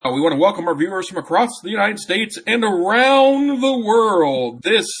we want to welcome our viewers from across the United States and around the world.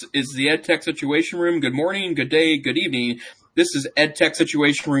 This is the EdTech Situation Room. Good morning, good day, good evening. This is EdTech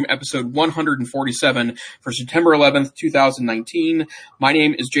Situation Room, episode 147 for September 11th, 2019. My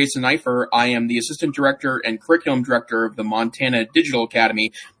name is Jason Neiffer. I am the Assistant Director and Curriculum Director of the Montana Digital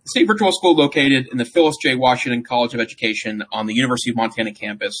Academy, the state virtual school located in the Phyllis J. Washington College of Education on the University of Montana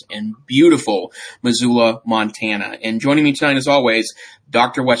campus in beautiful Missoula, Montana. And joining me tonight, as always,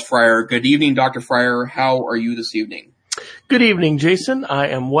 Dr. Wes Fryer. Good evening, Dr. Fryer. How are you this evening? Good evening, Jason. I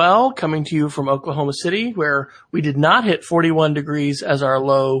am well, coming to you from Oklahoma City, where we did not hit 41 degrees as our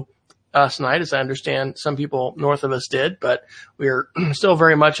low last night. As I understand, some people north of us did, but we're still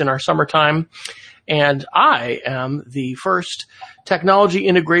very much in our summertime. And I am the first technology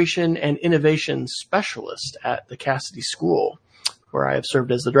integration and innovation specialist at the Cassidy School, where I have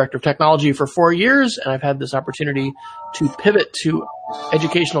served as the director of technology for 4 years, and I've had this opportunity to pivot to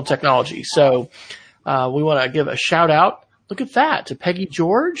educational technology. So we want to give a shout out, look at that, to Peggy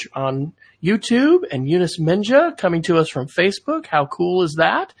George on YouTube and Eunice Minja coming to us from Facebook. How cool is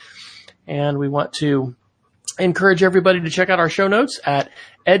that? And we want to encourage everybody to check out our show notes at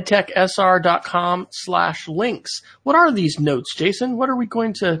edtechsr.com/links. What are these notes, Jason? What are we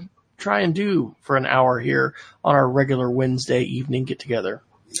going to try and do for an hour here on our regular Wednesday evening get together?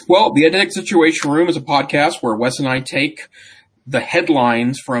 Well, the EdTech Situation Room is a podcast where Wes and I take the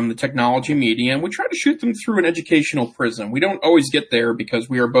headlines from the technology media, and we try to shoot them through an educational prism. We don't always get there because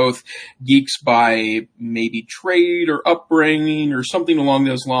we are both geeks by maybe trade or upbringing or something along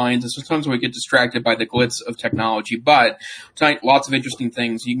those lines, and sometimes we get distracted by the glitz of technology. But tonight, lots of interesting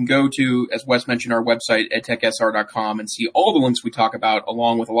things. You can go to, as Wes mentioned, our website, edtechsr.com, and see all the links we talk about,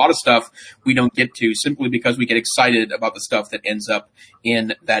 along with a lot of stuff we don't get to, simply because we get excited about the stuff that ends up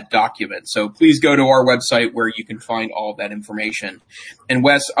in that document. So please go to our website where you can find all of that information. And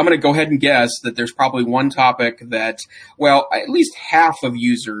Wes, I'm going to go ahead and guess that there's probably one topic that, well, at least half of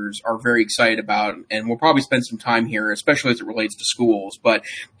users are very excited about, and we'll probably spend some time here, especially as it relates to schools. But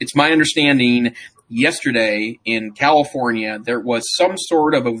it's my understanding yesterday in California, there was some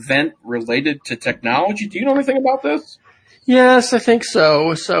sort of event related to technology. Do you know anything about this? Yes, I think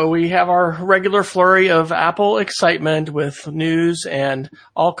so. So we have our regular flurry of Apple excitement with news and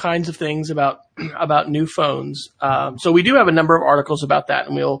all kinds of things about new phones. So we do have a number of articles about that,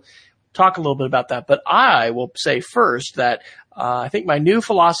 and we'll talk a little bit about that. But I will say first that I think my new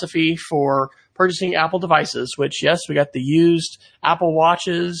philosophy for purchasing Apple devices, which, yes, we got the used Apple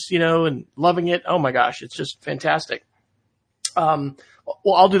Watches, and loving it. Oh my gosh, it's just fantastic. Well,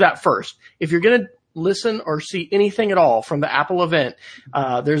 I'll do that first. If you're going to listen or see anything at all from the Apple event,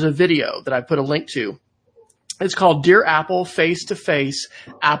 there's a video that I put a link to. It's called Dear Apple Face-to-Face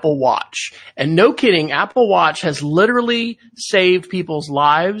Apple Watch. And no kidding, Apple Watch has literally saved people's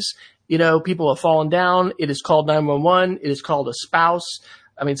lives. People have fallen down. It is called 911. It is called a spouse.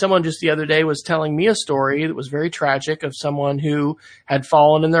 I mean, someone just the other day was telling me a story that was very tragic of someone who had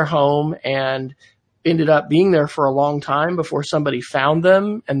fallen in their home and ended up being there for a long time before somebody found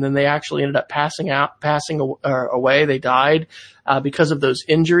them, and then they actually ended up passing away. They died because of those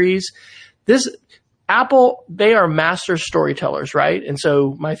injuries. Apple, they are master storytellers, right? And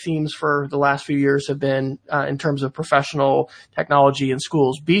so my themes for the last few years have been, in terms of professional technology in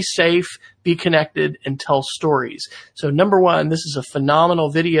schools, be safe, be connected, and tell stories. So number one, this is a phenomenal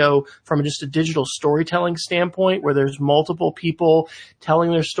video from just a digital storytelling standpoint, where there's multiple people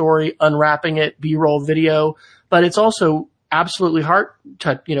telling their story, unwrapping it, B-roll video, but it's also absolutely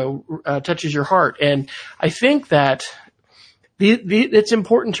touches your heart. And I think that it's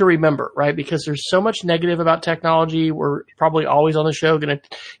important to remember, right? Because there's so much negative about technology. We're probably always on the show going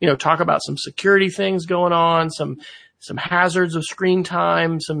to, talk about some security things going on, some hazards of screen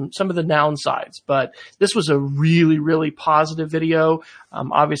time, some of the downsides. But this was a really, really positive video,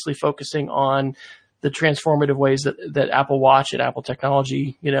 obviously focusing on the transformative ways that Apple Watch and Apple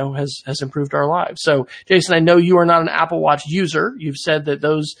technology, has improved our lives. So, Jason, I know you are not an Apple Watch user. You've said that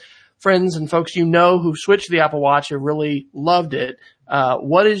those friends and folks who switched to the Apple Watch have really loved it.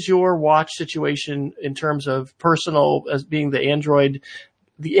 What is your watch situation in terms of personal, as being the Android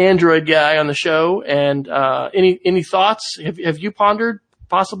guy on the show? And any thoughts? Have you pondered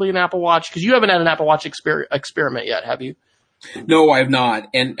possibly an Apple Watch? Because you haven't had an Apple Watch experiment yet, have you? No, I have not.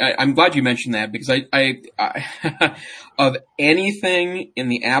 And I'm glad you mentioned that, because I of anything in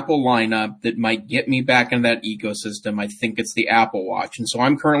the Apple lineup that might get me back into that ecosystem, I think it's the Apple Watch. And so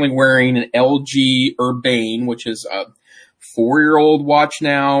I'm currently wearing an LG Urbane, which is a 4-year-old watch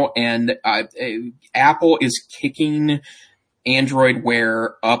now. And Apple is kicking Android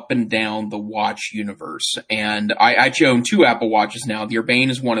Wear up and down the watch universe. And I actually own 2 Apple Watches now. The Urbane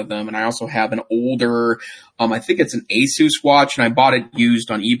is one of them. And I also have an older, I think it's an Asus watch, and I bought it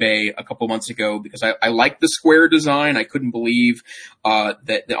used on eBay a couple months ago because I like the square design. I couldn't believe,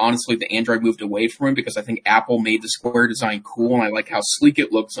 that honestly the Android moved away from it, because I think Apple made the square design cool, and I like how sleek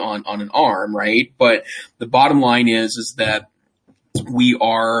it looks on an arm, right? But the bottom line is that we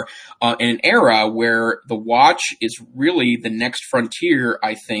are in an era where the watch is really the next frontier,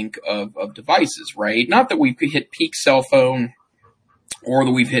 I think, of devices, right? Not that we've hit peak cell phone, or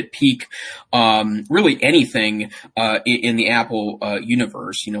that we've hit peak, really anything, in the Apple,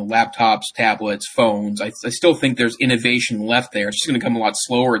 universe, laptops, tablets, phones. I still think there's innovation left there. It's just going to come a lot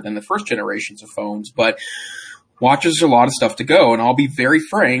slower than the first generations of phones, but watches are a lot of stuff to go, and I'll be very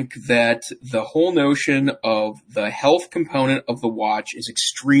frank that the whole notion of the health component of the watch is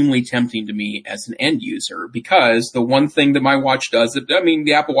extremely tempting to me as an end user, because the one thing that my watch does,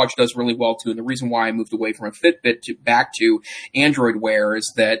 the Apple Watch does really well too, and the reason why I moved away from a Fitbit back to Android Wear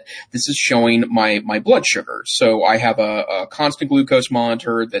is that this is showing my blood sugar. So I have a constant glucose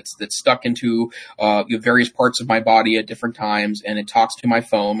monitor that's stuck into various parts of my body at different times, and it talks to my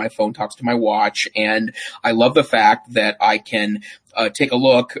phone. My phone talks to my watch, and I love the fact that I can take a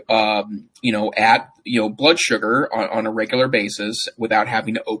look, at blood sugar on a regular basis without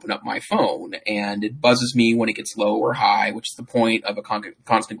having to open up my phone, and it buzzes me when it gets low or high, which is the point of a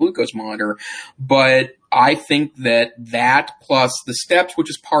constant glucose monitor. But I think that plus the steps, which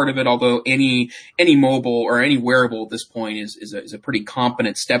is part of it, although any mobile or any wearable at this point is a pretty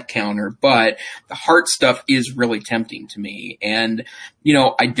competent step counter, but the heart stuff is really tempting to me, and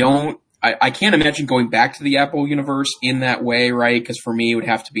I can't imagine going back to the Apple universe in that way, right? Because for me, it would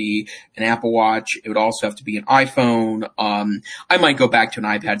have to be an Apple Watch. It would also have to be an iPhone. I might go back to an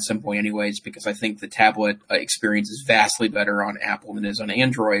iPad at some point anyways, because I think the tablet experience is vastly better on Apple than it is on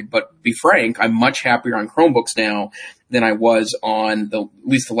Android. But to be frank, I'm much happier on Chromebooks now than I was on at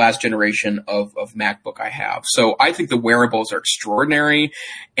least the last generation of MacBook I have. So I think the wearables are extraordinary,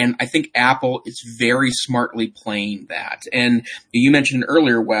 and I think Apple is very smartly playing that. And you mentioned it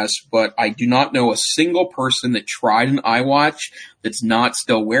earlier, Wes, but I do not know a single person that tried an iWatch that's not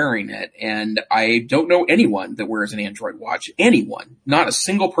still wearing it. And I don't know anyone that wears an Android watch. Anyone. Not a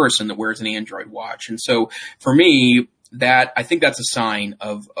single person that wears an Android watch. And so for me, I think that's a sign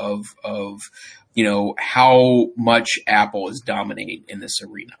of how much Apple is dominating in this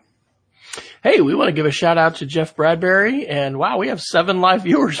arena. Hey, we want to give a shout out to Jeff Bradbury, and wow, we have 7 live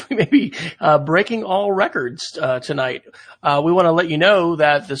viewers. We may be breaking all records tonight. We want to let you know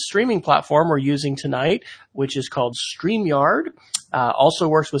that the streaming platform we're using tonight, which is called StreamYard, also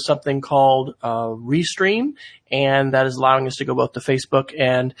works with something called Restream, and that is allowing us to go both to Facebook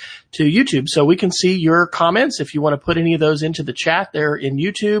and to YouTube. So we can see your comments if you want to put any of those into the chat there in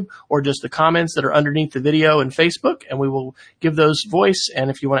YouTube, or just the comments that are underneath the video in Facebook, and we will give those voice. And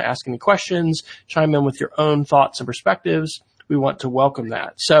if you want to ask any questions, chime in with your own thoughts and perspectives, we want to welcome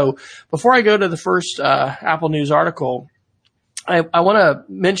that. So before I go to the first Apple News article, I want to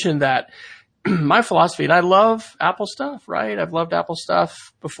mention that my philosophy, and I love Apple stuff, right? I've loved Apple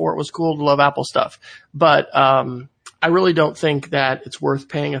stuff before it was cool to love Apple stuff. But I really don't think that it's worth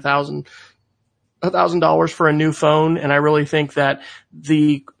paying $1,000 for a new phone. And I really think that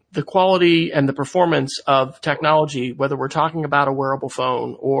the quality and the performance of technology, whether we're talking about a wearable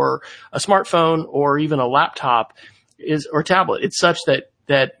phone or a smartphone or even a laptop or tablet, it's such that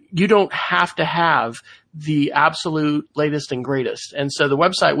you don't have to have the absolute latest and greatest. And so the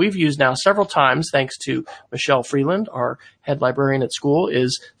website we've used now several times, thanks to Michelle Freeland, our head librarian at school,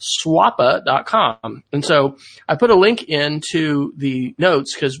 is swappa.com. And so I put a link into the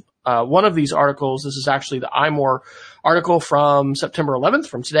notes because one of these articles, this is actually the iMore article from September 11th,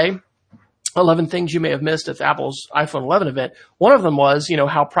 from today, 11 things you may have missed at Apple's iPhone 11 event. One of them was,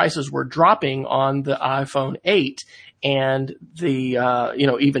 how prices were dropping on the iPhone 8. And the,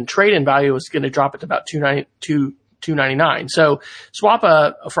 even trade-in value is going to drop it to about $299. So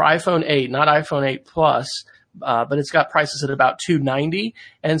Swappa for iPhone 8, not iPhone 8 Plus, but it's got prices at about $290.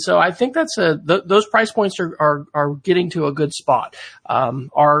 And so I think that's those price points are getting to a good spot.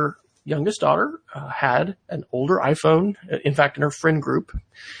 Our youngest daughter had an older iPhone, in fact, in her friend group.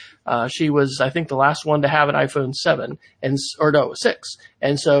 She was, I think, the last one to have an iPhone 6.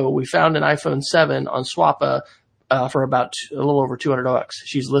 And so we found an iPhone 7 on Swappa for about a little over $200.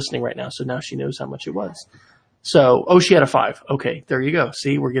 She's listening right now, so now she knows how much it was. So, she had a 5. Okay, there you go.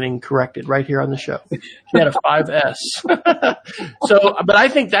 See, we're getting corrected right here on the show. She had a 5S. So, but I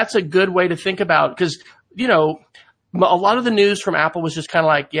think that's a good way to think about, because, a lot of the news from Apple was just kind of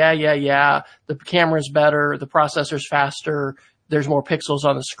like, yeah, the camera's better, the processor's faster, there's more pixels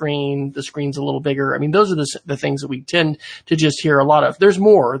on the screen's a little bigger. I mean, those are the things that we tend to just hear a lot of. There's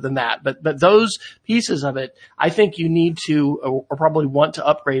more than that, but those pieces of it, I think you need to, or probably want to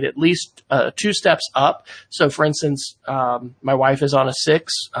upgrade at least 2 steps up. So for instance, my wife is on a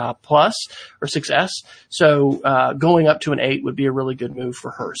 6 Plus or 6S. So going up to an 8 would be a really good move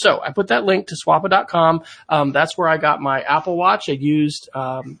for her. So I put that link to swappa.com. That's where I got my Apple Watch. I used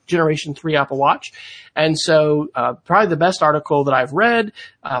Generation 3 Apple Watch. And so probably the best article that I've read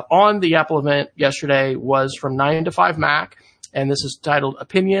on the Apple event yesterday was from 9 to 5 Mac. And this is titled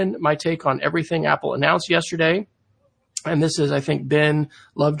Opinion, My Take on Everything Apple Announced Yesterday. And this is, I think, Ben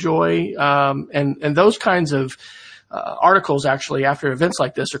Lovejoy. And those kinds of articles actually after events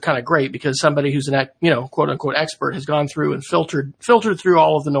like this are kind of great because somebody who's an, quote unquote expert has gone through and filtered through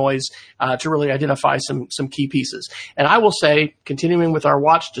all of the noise, to really identify some key pieces. And I will say, continuing with our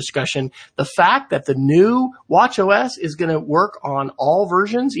watch discussion, the fact that the new Watch OS is going to work on all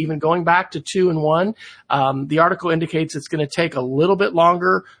versions, even going back to 2 and 1, the article indicates it's going to take a little bit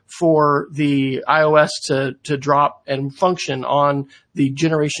longer for the iOS to drop and function on the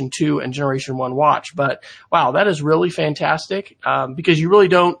Generation 2 and Generation 1 watch. But wow, that is really fantastic, because you really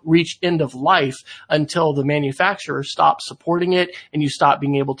don't reach end of life until the manufacturer stops supporting it and you stop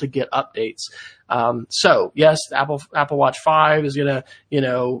being able to get updates. So yes, the Apple Watch 5 is going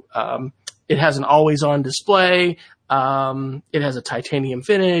to, it has an always on display. It has a titanium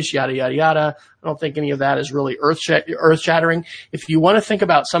finish, yada, yada, yada. I don't think any of that is really earth-shattering. If you want to think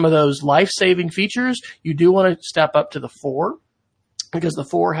about some of those life-saving features, you do want to step up to the 4. Because the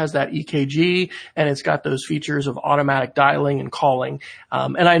 4 has that EKG and it's got those features of automatic dialing and calling.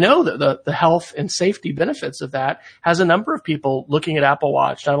 And I know that the health and safety benefits of that has a number of people looking at Apple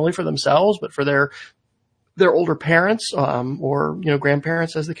Watch, not only for themselves, but for their older parents, or,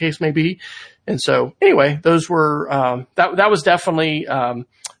 grandparents as the case may be. And so anyway, those were, that was definitely,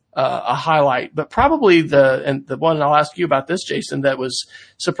 a highlight, but probably the one I'll ask you about this, Jason, that was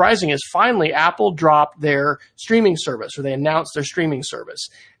surprising is finally Apple dropped their streaming service, or they announced their streaming service.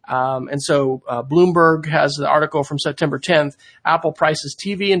 And so Bloomberg has the article from September 10th. Apple prices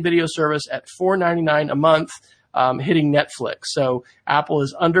TV and video service at $4.99 a month, hitting Netflix. So Apple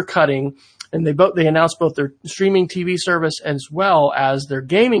is undercutting. And they announced both their streaming TV service as well as their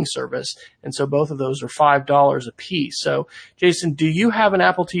gaming service. And so both of those are $5 a piece. So Jason, do you have an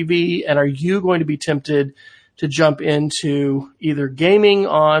Apple TV, and are you going to be tempted to jump into either gaming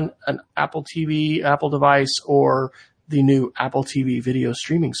on an Apple TV, Apple device, or the new Apple TV video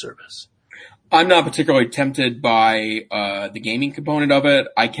streaming service? I'm not particularly tempted by the gaming component of it.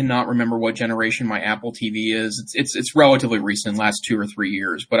 I cannot remember what generation my Apple TV is. It's relatively recent, last 2 or 3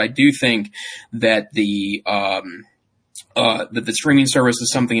 years. But I do think that the streaming service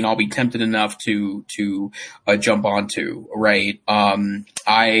is something I'll be tempted enough to jump onto, right?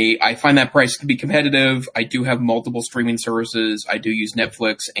 I find that price to be competitive. I do have multiple streaming services. I do use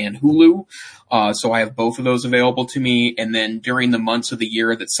Netflix and Hulu. So I have both of those available to me. And then during the months of the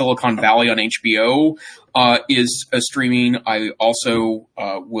year that Silicon Valley on HBO is streaming, I also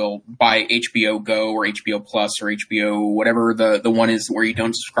will buy HBO Go or HBO Plus or HBO, whatever the one is where you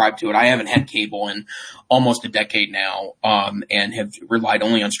don't subscribe to it. I haven't had cable in almost a decade now, and have relied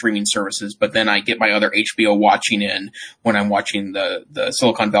only on streaming services. But then I get my other HBO watching in when I'm watching the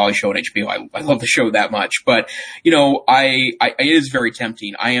Silicon Valley show on HBO. I love the show that much. But, it is very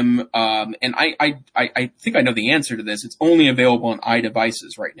tempting. I am, and I think I know the answer to this. It's only available on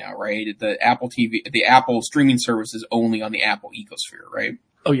iDevices right now, right? The Apple streaming service is only on the Apple ecosphere, right?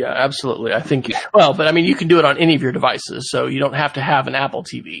 Oh yeah, absolutely. I think, but you can do it on any of your devices, so you don't have to have an Apple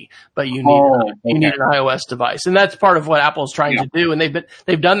TV, but you need an iOS device. And that's part of what Apple is trying to do. And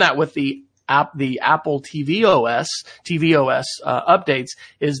they've done that with the Apple tvOS updates,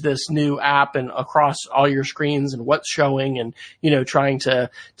 is this new app and across all your screens and what's showing, and, trying to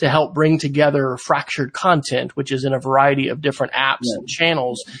help bring together fractured content, which is in a variety of different apps and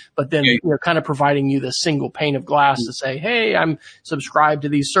channels, but then, kind of providing you this single pane of glass to say, hey, I'm subscribed to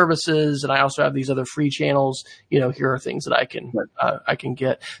these services and I also have these other free channels. Here are things that I can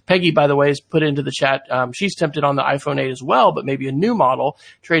get. Peggy, by the way, has put into the chat. She's tempted on the iPhone 8 as well, but maybe a new model,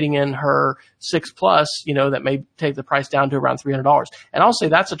 trading in her 6 Plus, that may take the price down to around $300. And I'll say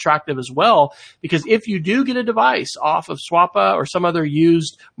that's attractive as well, because if you do get a device off of Swappa or some other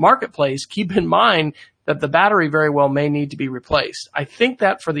used marketplace, keep in mind that the battery very well may need to be replaced. I think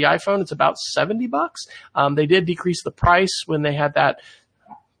that for the iPhone, it's about $70. They did decrease the price when they had that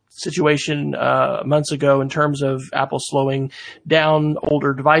situation months ago in terms of Apple slowing down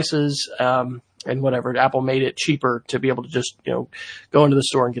older devices. whatever. Apple made it cheaper to be able to just, go into the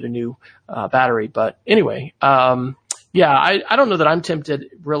store and get a new battery. But anyway, yeah, I don't know that I'm tempted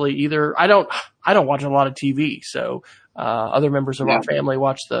really either. I don't watch a lot of TV, so other members of our family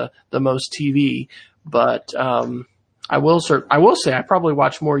watch the most TV. But I will say I probably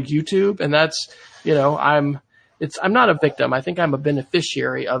watch more YouTube, and that's, I'm not a victim. I think I'm a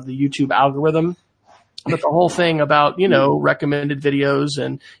beneficiary of the YouTube algorithm. But the whole thing about, recommended videos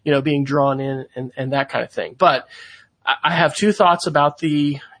and, being drawn in and that kind of thing. But I have two thoughts about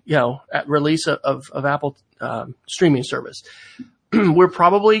the, release of Apple streaming service. We're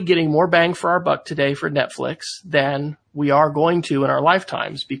probably getting more bang for our buck today for Netflix than we are going to in our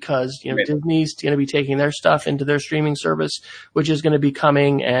lifetimes, because, Disney's going to be taking their stuff into their streaming service, which is going to be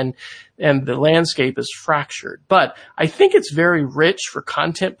coming, and the landscape is fractured. But I think it's very rich for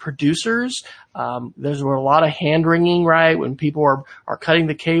content producers. There's a lot of hand wringing, right? When people are cutting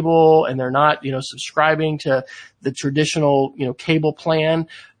the cable and they're not, subscribing to the traditional, cable plan.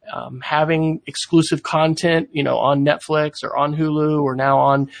 Having exclusive content, on Netflix or on Hulu or now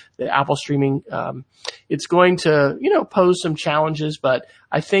on the Apple streaming, it's going to, pose some challenges, but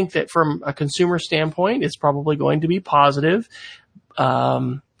I think that from a consumer standpoint, it's probably going to be positive.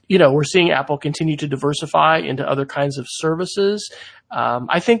 We're seeing Apple continue to diversify into other kinds of services.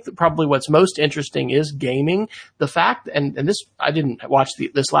 I think that probably what's most interesting is gaming. The fact, and this, I didn't watch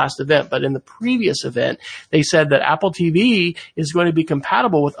this last event, but in the previous event, they said that Apple TV is going to be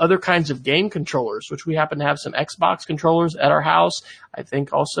compatible with other kinds of game controllers, which we happen to have some Xbox controllers at our house. I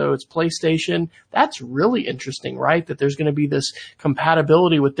think also it's PlayStation. That's really interesting, right? That there's going to be this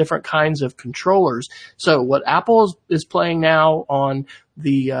compatibility with different kinds of controllers. So what Apple is playing now on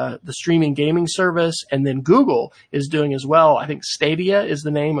the streaming gaming service, and then Google is doing as well. I think Stadia is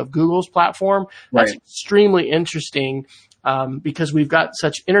the name of Google's platform. That's extremely interesting, because we've got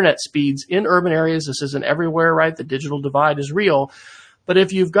such internet speeds in urban areas. This isn't everywhere, right? The digital divide is real. But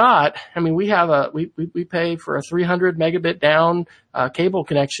if you've got, we have we pay for a 300 megabit down cable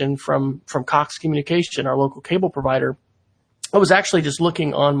connection from Cox Communication, our local cable provider. I was actually just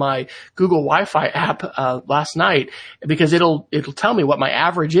looking on my Google Wi-Fi app last night, because it'll tell me what my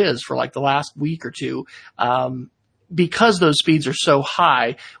average is for like the last week or two. Because those speeds are so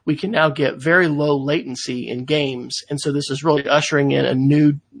high, we can now get very low latency in games. And so this is really ushering in a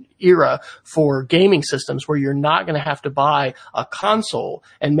new era for gaming systems, where you're not going to have to buy a console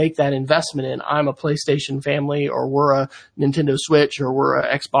and make that investment in, I'm a PlayStation family, or we're a Nintendo Switch, or we're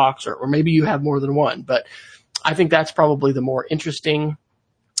a Xbox, or maybe you have more than one. But I think that's probably the more interesting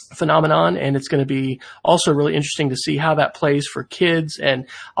phenomenon, and it's going to be also really interesting to see how that plays for kids. And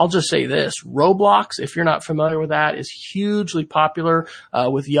I'll just say this, Roblox, if you're not familiar with that, is hugely popular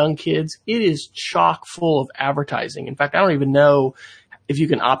with young kids. It is chock full of advertising. In fact, I don't even know if you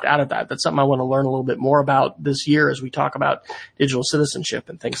can opt out of that. That's something I want to learn a little bit more about this year as we talk about digital citizenship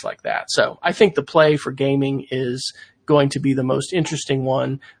and things like that. So I think the play for gaming is going to be the most interesting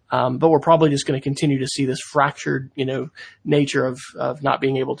one. But we're probably just going to continue to see this fractured, nature of not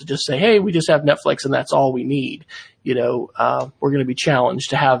being able to just say, hey, we just have Netflix and that's all we need. We're going to be challenged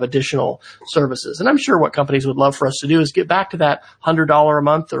to have additional services. And I'm sure what companies would love for us to do is get back to that $100 a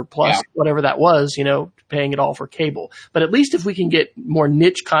month or plus, whatever that was, paying it all for cable. But at least if we can get more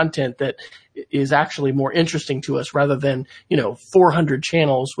niche content that is actually more interesting to us, rather than, 400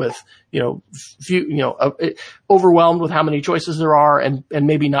 channels with, overwhelmed with how many choices there are, and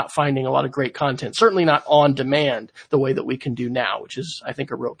maybe not finding a lot of great content, certainly not on demand the way that we can do now, which is, I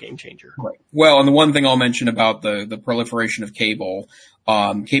think, a real game changer. Right. Well, and the one thing I'll mention about the proliferation of cable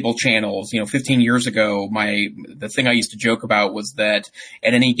channels, 15 years ago, the thing I used to joke about was that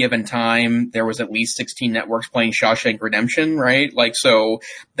at any given time, there was at least 16 networks playing Shawshank Redemption, right? Like, so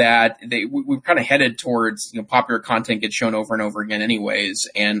that we're kind of headed towards, popular content gets shown over and over again anyways.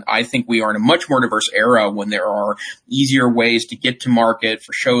 And I think we are in a much more diverse era when there are easier ways to get to market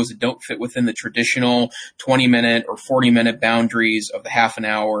for shows that don't fit within the traditional 20-minute or 40-minute boundaries of the half an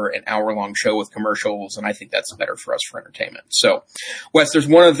hour long show with commercials. And I think that's better for us for entertainment. So, Wes, there's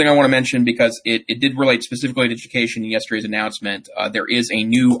one other thing I want to mention, because it did relate specifically to education in yesterday's announcement. There is a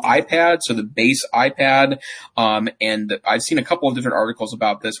new iPad, so the base iPad, and I've seen a couple of different articles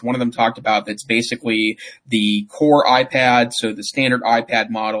about this. One of them talked about that's basically the core iPad, so the standard iPad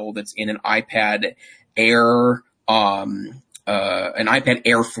model that's in an iPad Air,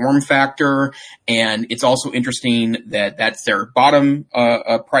 form factor. And it's also interesting that that's their bottom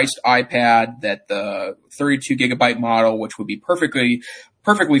priced iPad, that the 32 gigabyte model, which would be perfectly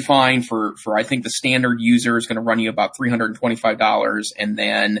perfectly fine for I think the standard user is going to run you about $325. And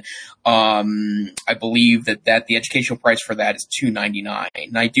then, I believe that the educational price for that is $299.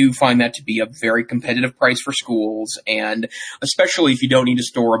 And I do find that to be a very competitive price for schools. And especially if you don't need to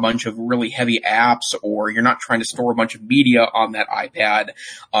store a bunch of really heavy apps, or you're not trying to store a bunch of media on that iPad,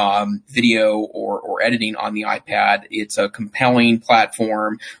 video or editing on the iPad, it's a compelling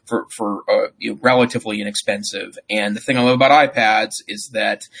platform for relatively inexpensive. And the thing I love about iPads is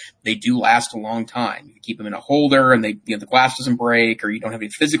that they do last a long time. You keep them in a holder and the glass doesn't break, or you don't have any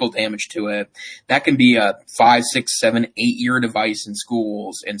physical damage to it. That can be a 5, 6, 7, 8-year device in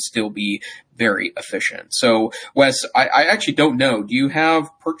schools and still be very efficient. So, Wes, I actually don't know. Do you have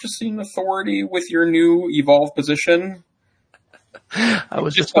purchasing authority with your new evolved position? I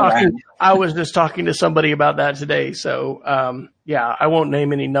was just talking to somebody about that today. So, I won't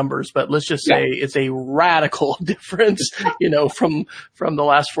name any numbers, but let's just say it's a radical difference, from the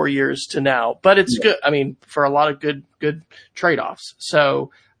last 4 years to now, but it's good. I mean, for a lot of good trade-offs.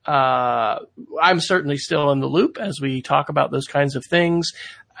 So, I'm certainly still in the loop as we talk about those kinds of things.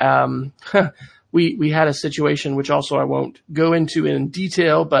 We had a situation, which also I won't go into in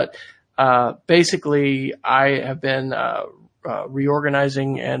detail, but, basically I have been,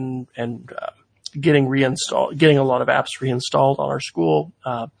 reorganizing and getting a lot of apps reinstalled on our school,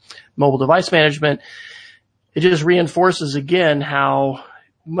 mobile device management. It just reinforces again how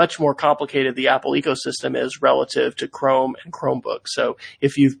much more complicated the Apple ecosystem is relative to Chrome and Chromebooks. So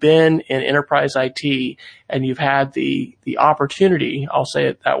if you've been in enterprise IT and you've had the opportunity, I'll say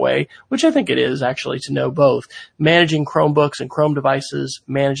it that way, which I think it is actually, to know both, managing Chromebooks and Chrome devices,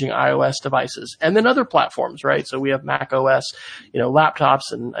 managing iOS devices, and then other platforms, right? So we have Mac OS,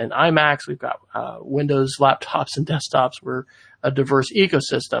 laptops and iMacs. We've got Windows laptops and desktops. We're a diverse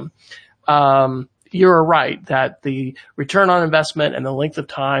ecosystem. You're right that the return on investment and the length of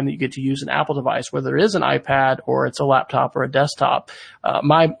time that you get to use an Apple device, whether it is an iPad or it's a laptop or a desktop.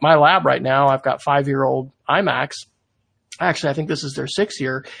 My lab right now, I've got 5-year-old iMacs. Actually, I think this is their 6th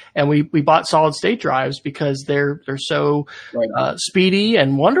year, and we bought solid state drives because they're so speedy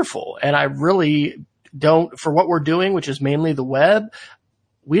and wonderful. And I really don't, for what we're doing, which is mainly the web,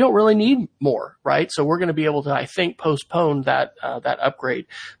 we don't really need more, right? So we're going to be able to, I think, postpone that upgrade.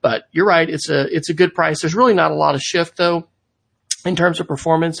 But you're right, it's a good price. There's really not a lot of shift though in terms of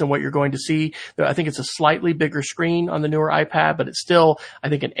performance and what you're going to see. I think it's a slightly bigger screen on the newer iPad, but it's still, I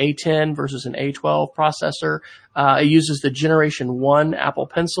think, an A10 versus an A12 processor. It uses the Generation 1 Apple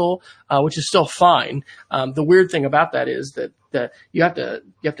Pencil, which is still fine. The weird thing about that is that you have to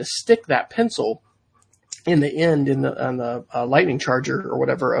stick that pencil in the end on the lightning charger or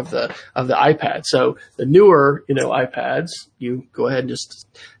whatever of the iPad. So the newer, iPads, you go ahead and just,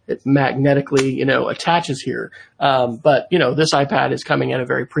 it magnetically, attaches here. But this iPad is coming at a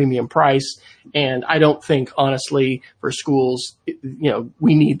very premium price. And I don't think, honestly, for schools,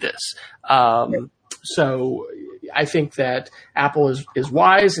 we need this. So I think that Apple is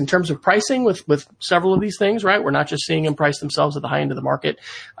wise in terms of pricing with several of these things, right? We're not just seeing them price themselves at the high end of the market.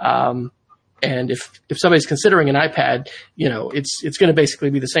 And if somebody's considering an iPad, it's going to basically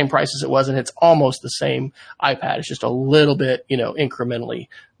be the same price as it was, and it's almost the same iPad. It's just a little bit, incrementally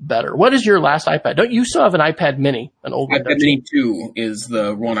better. What is your last iPad? Don't you still have an iPad Mini, an old one? iPad Mini 2 is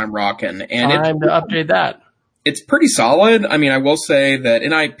the one I'm rocking, and time to update that. It's pretty solid. I mean, I will say that,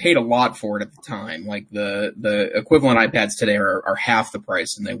 and I paid a lot for it at the time. Like the equivalent iPads today are half the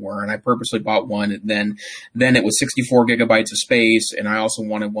price than they were, and I purposely bought one. And then it was 64 gigabytes of space, and I also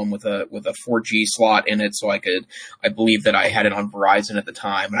wanted one with a 4G slot in it, so I believe that I had it on Verizon at the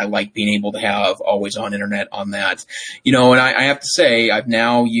time, and I like being able to have always on internet on that. And I have to say, I've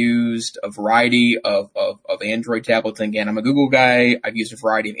now used a variety of Android tablets. And again, I'm a Google guy. I've used a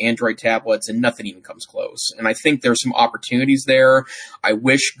variety of Android tablets, and nothing even comes close. And I think there's some opportunities there. I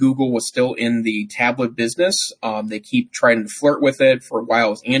wish Google was still in the tablet business. They keep trying to flirt with it. For a while,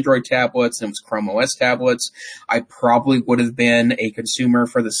 it was Android tablets, and it was Chrome OS tablets. I probably would have been a consumer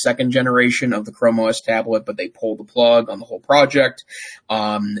for the second generation of the Chrome OS tablet, but they pulled the plug on the whole project.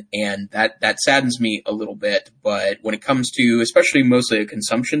 And that saddens me a little bit. But when it comes to, especially mostly a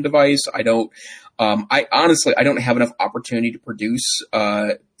consumption device, I don't have enough opportunity to produce,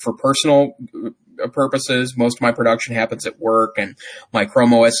 for personal purposes. Most of my production happens at work, and my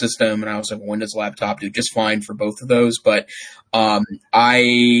Chrome OS system, and I also have a Windows laptop, do just fine for both of those. But I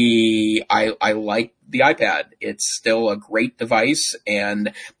like the iPad. It's still a great device,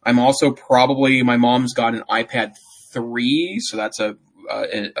 and I'm also my mom's got an iPad 3, so that's a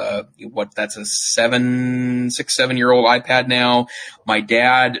that's a 6-7-year-old iPad now. My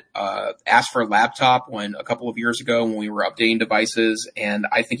dad asked for a laptop a couple of years ago when we were updating devices, and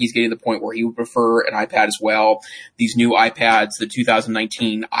I think he's getting to the point where he would prefer an iPad as well. These new iPads, the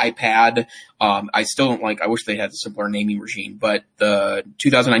 2019 iPad, I still don't I wish they had a simpler naming regime, but the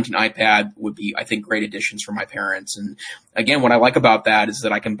 2019 iPad would be, I think, great additions for my parents. And again, what I like about that is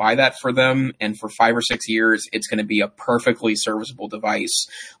that I can buy that for them, and for 5 or 6 years, it's going to be a perfectly serviceable device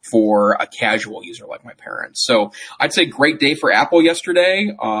for a casual user like my parents. So I'd say great day for Apple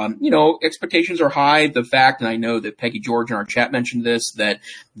yesterday. Expectations are high. The fact, and I know that Peggy George in our chat mentioned this, that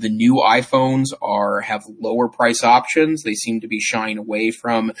the new iPhones have lower price options. They seem to be shying away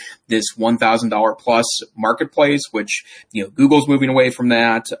from this $1,000 plus marketplace, which, Google's moving away from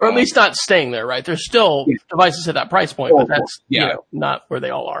that. Or at least not staying there, right? There's still devices at that price point, but that's not where they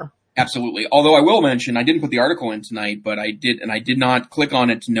all are. Absolutely. Although I will mention, I didn't put the article in tonight, but I did not click on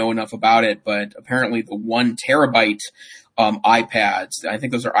it to know enough about it, but apparently the 1 terabyte iPads, I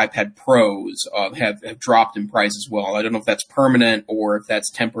think those are iPad Pros, have dropped in price as well. I don't know if that's permanent or if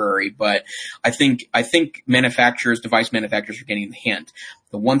that's temporary, but I think device manufacturers are getting the hint.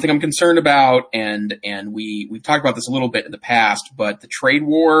 The one thing I'm concerned about, and we've talked about this a little bit in the past, but the trade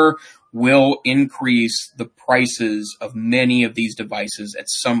war will increase the prices of many of these devices at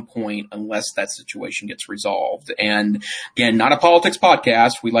some point unless that situation gets resolved. And again, not a politics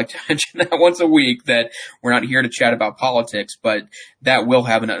podcast. We like to mention that once a week, that we're not here to chat about politics, but that will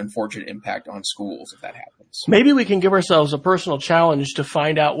have an unfortunate impact on schools if that happens. Maybe we can give ourselves a personal challenge to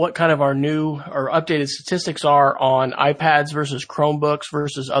find out what kind of our new or updated statistics are on iPads versus Chromebooks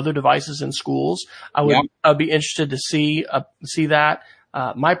versus other devices in schools. I'd be interested to see that.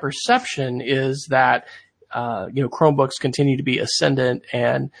 My perception is that, Chromebooks continue to be ascendant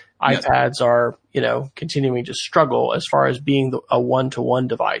and iPads are, continuing to struggle as far as being a one-to-one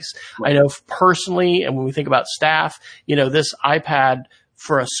device. Right. I know personally, and when we think about staff, this iPad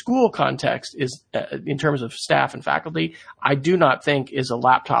for a school context is, in terms of staff and faculty, I do not think is a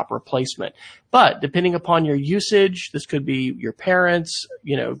laptop replacement. But depending upon your usage, this could be your parents,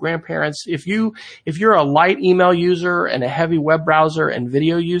 grandparents. If you're a light email user and a heavy web browser and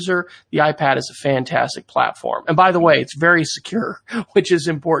video user, the iPad is a fantastic platform. And by the way, it's very secure, which is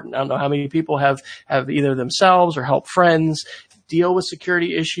important. I don't know how many people have either themselves or helped friends deal with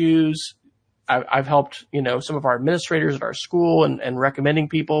security issues. I've helped, some of our administrators at our school and recommending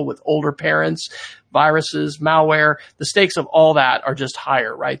people with older parents, viruses, malware. The stakes of all that are just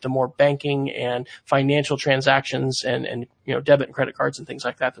higher, right? The more banking and financial transactions and debit and credit cards and things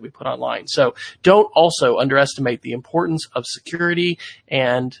like that we put online. So don't also underestimate the importance of security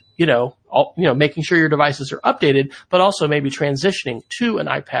and, making sure your devices are updated, but also maybe transitioning to an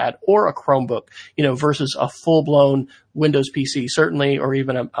iPad or a Chromebook, versus a full-blown Windows PC, certainly, or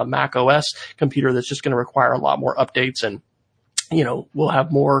even a Mac OS computer that's just going to require a lot more updates and, we'll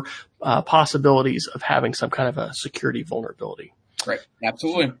have more possibilities of having some kind of a security vulnerability. Right.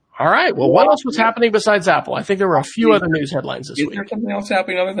 Absolutely. All right. Well, what else was happening besides Apple? I think there were a few other news headlines this week. Is there something else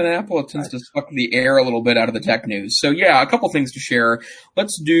happening other than Apple? It tends to suck the air a little bit out of the tech news. So yeah, a couple things to share.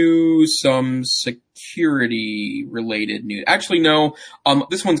 Let's do some security related news. Actually, no.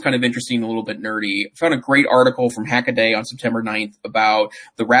 This one's kind of interesting, a little bit nerdy. I found a great article from Hackaday on September 9th about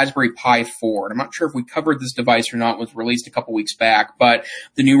the Raspberry Pi 4. And I'm not sure if we covered this device or not. It was released a couple weeks back, but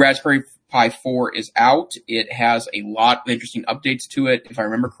the new Raspberry Pi 4 is out. It has a lot of interesting updates to it. If I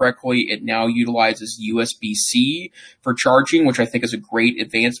remember correctly, it now utilizes USB-C for charging, which I think is a great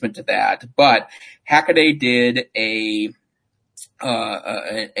advancement to that. But Hackaday did an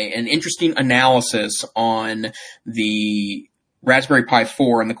interesting analysis on the Raspberry Pi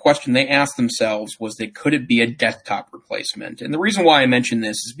 4, and the question they asked themselves was that could it be a desktop replacement? And the reason why I mention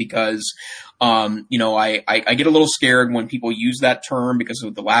this is because, I get a little scared when people use that term, because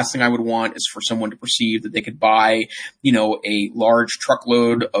the last thing I would want is for someone to perceive that they could buy, a large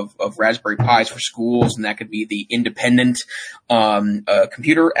truckload of Raspberry Pis for schools, and that could be the independent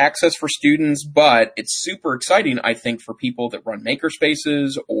computer access for students. But it's super exciting, I think, for people that run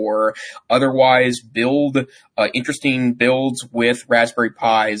makerspaces or otherwise build interesting builds with Raspberry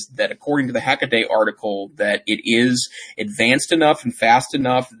Pis, that according to the Hackaday article, that it is advanced enough and fast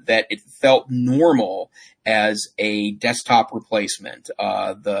enough that it felt normal as a desktop replacement.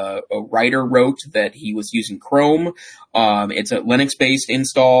 The writer wrote that he was using Chrome. It's a Linux-based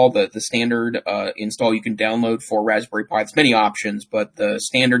install. The standard install you can download for Raspberry Pi. There's many options, but the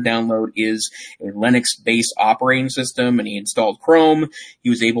standard download is a Linux-based operating system, and he installed Chrome. He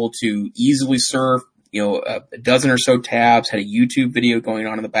was able to easily surf a dozen or so tabs, had a YouTube video going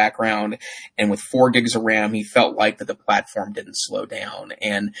on in the background, and with 4 gigs of RAM, he felt like that the platform didn't slow down.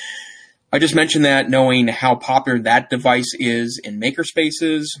 And I just mentioned that knowing how popular that device is in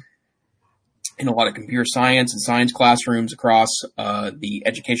makerspaces, in a lot of computer science and science classrooms across the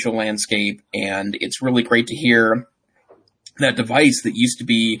educational landscape. And it's really great to hear that device that used to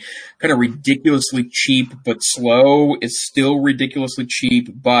be kind of ridiculously cheap but slow is still ridiculously cheap,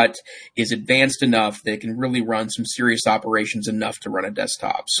 but is advanced enough that it can really run some serious operations enough to run a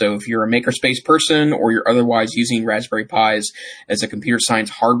desktop. So if you're a makerspace person or you're otherwise using Raspberry Pis as a computer science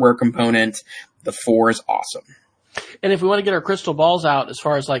hardware component, the 4 is awesome. And if we want to get our crystal balls out as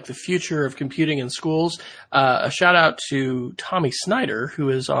far as like the future of computing in schools, a shout out to Tommy Snyder, who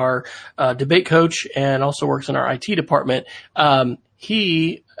is our debate coach and also works in our IT department.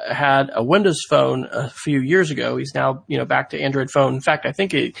 He had a Windows phone a few years ago. He's now, back to Android phone. In fact, I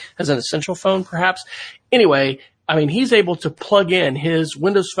think he has an Essential phone perhaps. Anyway, I mean, he's able to plug in his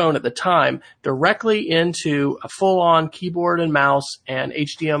Windows phone at the time directly into a full-on keyboard and mouse and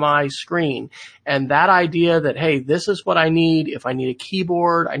HDMI screen. And that idea that, hey, this is what I need. If I need a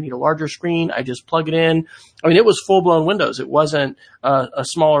keyboard, I need a larger screen, I just plug it in. I mean, it was full-blown Windows. It wasn't a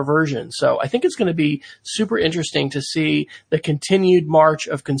smaller version. So I think it's going to be super interesting to see the continued march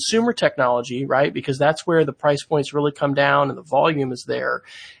of consumer technology, right? Because that's where the price points really come down and the volume is there.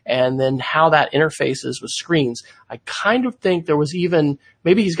 And then how that interfaces with screens. I kind of think there was even,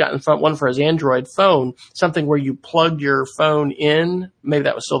 maybe he's gotten one for his Android phone, something where you plugged your phone in. Maybe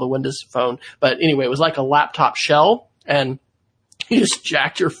that was still the Windows phone. But anyway, it was like a laptop shell, and you just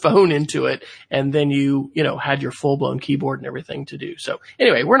jacked your phone into it, and then you had your full-blown keyboard and everything to do. So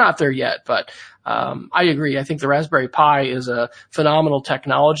anyway, we're not there yet, but I agree. I think the Raspberry Pi is a phenomenal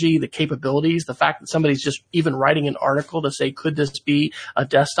technology, the capabilities, the fact that somebody's just even writing an article to say, could this be a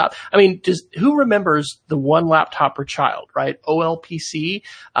desktop? I mean, who remembers the one laptop per child, right? OLPC.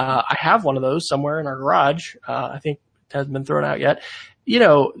 I have one of those somewhere in our garage. I think it hasn't been thrown out yet.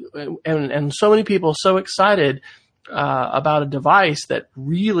 And so many people so excited about a device that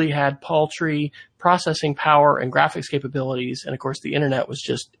really had paltry processing power and graphics capabilities. And of course, the internet was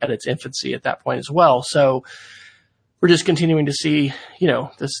just at its infancy at that point as well. So we're just continuing to see,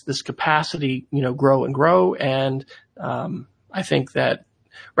 this capacity, grow and grow. And I think that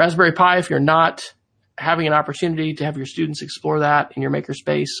Raspberry Pi, if you're not having an opportunity to have your students explore that in your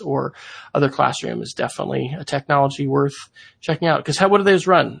makerspace or other classroom, is definitely a technology worth checking out. Because what do those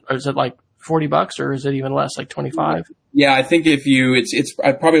run? Or is it like $40, or is it even less, like 25? Yeah, I think it's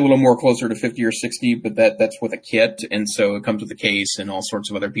probably a little more closer to 50 or 60, but that's with a kit. And so it comes with a case and all sorts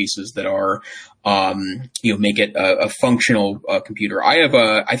of other pieces that are, make it a functional computer.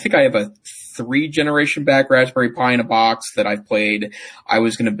 I think I have a 3 generation back Raspberry Pi in a box that I've played. I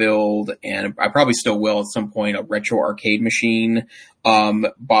was going to build, and I probably still will at some point, a retro arcade machine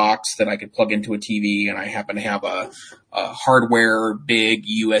box that I could plug into a TV, and I happen to have a hardware big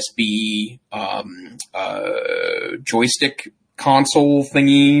USB joystick console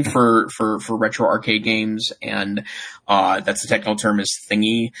thingy for retro arcade games, and that's the technical term is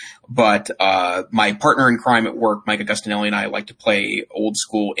thingy. But my partner in crime at work, Mike Agustinelli, and I like to play old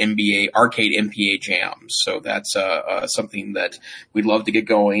school arcade MPA jams. So that's something that we'd love to get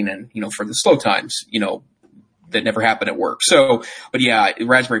going, and for the slow times, that never happened at work. So, but yeah,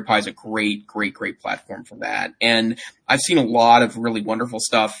 Raspberry Pi is a great platform for that. And I've seen a lot of really wonderful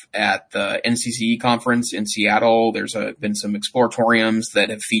stuff at the NCCE conference in Seattle. There's been some exploratoriums that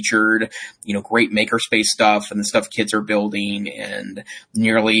have featured, great makerspace stuff and the stuff kids are building, and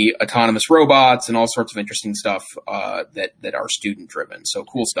nearly autonomous robots and all sorts of interesting stuff, that are student driven. So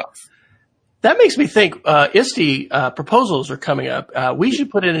cool stuff. That makes me think, ISTE, proposals are coming up. We should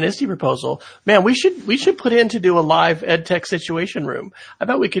put in an ISTE proposal. Man, we should put in to do a live EdTech situation room. I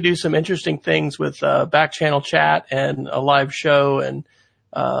bet we could do some interesting things with, back channel chat and a live show and,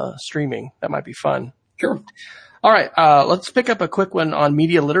 streaming. That might be fun. Sure. All right. Let's pick up a quick one on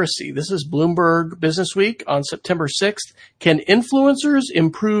media literacy. This is Bloomberg Business Week on September 6th. Can influencers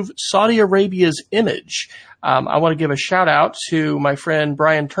improve Saudi Arabia's image? I want to give a shout out to my friend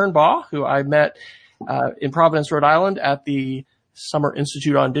Brian Turnbaugh, who I met in Providence, Rhode Island at the Summer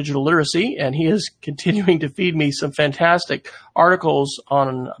Institute on Digital Literacy, and he is continuing to feed me some fantastic articles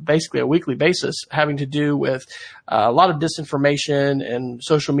on basically a weekly basis having to do with a lot of disinformation and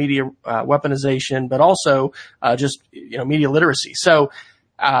social media weaponization, but also just media literacy. So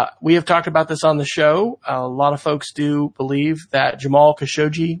we have talked about this on the show. A lot of folks do believe that Jamal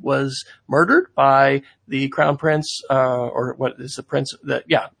Khashoggi was murdered by the Crown Prince, or what is the Prince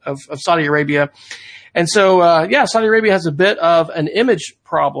of Saudi Arabia. And so, Saudi Arabia has a bit of an image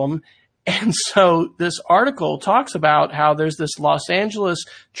problem. And so this article talks about how there's this Los Angeles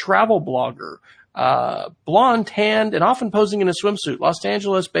travel blogger, blonde, tanned, and often posing in a swimsuit. Los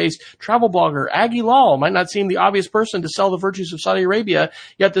Angeles-based travel blogger Aggie Lal might not seem the obvious person to sell the virtues of Saudi Arabia,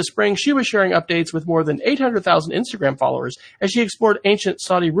 yet this spring she was sharing updates with more than 800,000 Instagram followers as she explored ancient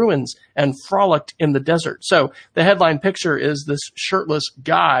Saudi ruins and frolicked in the desert. So the headline picture is this shirtless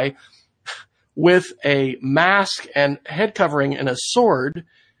guy with a mask and head covering and a sword,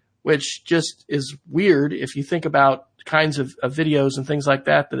 which just is weird if you think about kinds of videos and things like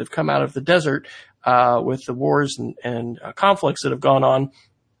that have come out of the desert with the wars and conflicts that have gone on,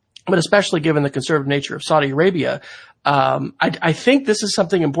 but especially given the conservative nature of Saudi Arabia. I think this is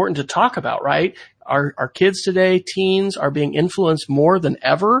something important to talk about, right? Our kids today, teens, are being influenced more than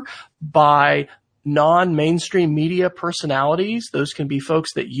ever by non-mainstream media personalities. Those can be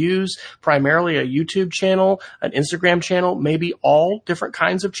folks that use primarily a YouTube channel, an Instagram channel, maybe all different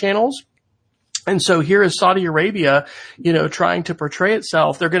kinds of channels. And so here is Saudi Arabia, trying to portray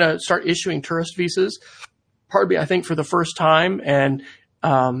itself. They're going to start issuing tourist visas, I think for the first time. And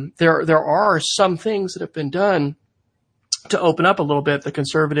there are some things that have been done to open up a little bit the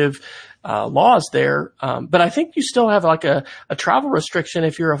conservative laws there. But I think you still have like a travel restriction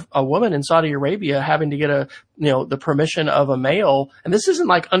if you're a woman in Saudi Arabia having to get the permission of a male. And this isn't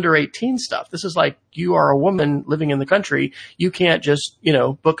like under 18 stuff. This is like you are a woman living in the country. You can't just,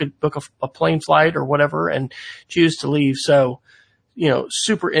 book a plane flight or whatever and choose to leave. So,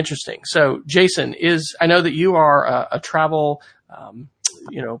 super interesting. So Jason, I know that you are a travel,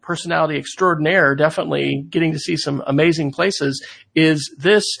 personality extraordinaire, definitely getting to see some amazing places. Is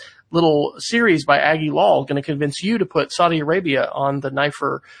this little series by Aggie Lal going to convince you to put Saudi Arabia on the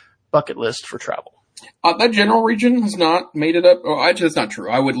NIFR bucket list for travel? That general region has not made it up. That's not true.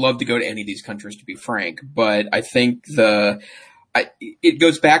 I would love to go to any of these countries, to be frank, but I think it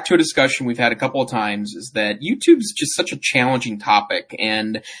goes back to a discussion we've had a couple of times, is that YouTube is just such a challenging topic,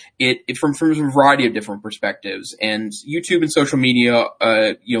 and it from a variety of different perspectives. And YouTube and social media,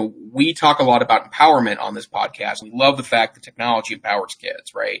 we talk a lot about empowerment on this podcast. We love the fact that technology empowers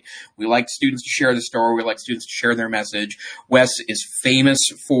kids, right? We like students to share the story. We like students to share their message. Wes is famous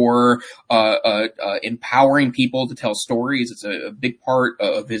for empowering people to tell stories. It's a big part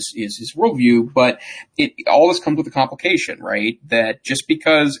of his worldview, but all this comes with a complication, right? That just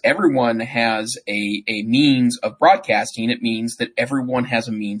because everyone has a means of broadcasting, it means that everyone has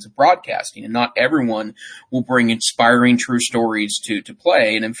a means of broadcasting, and not everyone will bring inspiring true stories to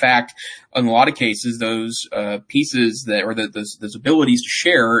play. And in fact, in a lot of cases, those pieces those abilities to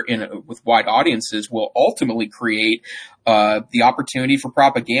share with wide audiences will ultimately create the opportunity for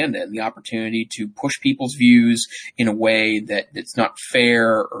propaganda and the opportunity to push people's views in a way that it's not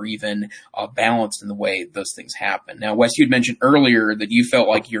fair or even balanced in the way those things happen. Now, Wes, you'd mentioned earlier that you felt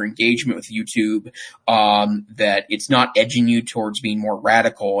like your engagement with YouTube, that it's not edging you towards being more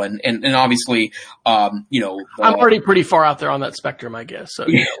radical, and obviously, I'm already pretty far out there on that spectrum, I guess. So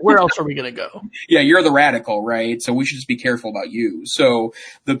where else are we going to go? Yeah, you're the radical, right? So we should just be careful about you. So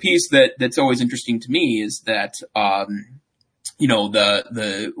the piece that's always interesting to me is that,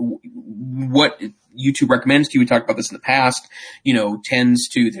 what YouTube recommends to you, we talked about this in the past,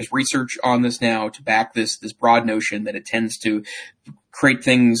 there's research on this now to back this broad notion that it tends to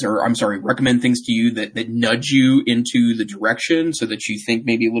recommend things to you that nudge you into the direction so that you think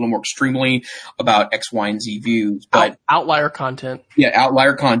maybe a little more extremely about X, Y, and Z views. But outlier content. Yeah,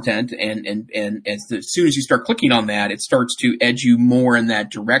 outlier content. And as soon as you start clicking on that, it starts to edge you more in that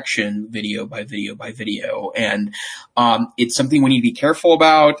direction, video by video by video. And, it's something we need to be careful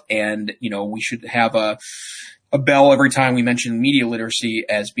about. And, we should have a bell every time we mention media literacy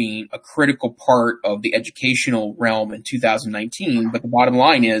as being a critical part of the educational realm in 2019. But the bottom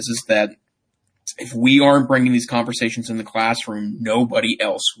line is that if we aren't bringing these conversations in the classroom, nobody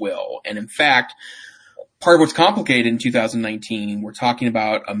else will. And in fact, part of what's complicated in 2019, we're talking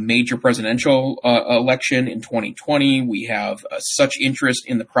about a major presidential election in 2020. We have such interest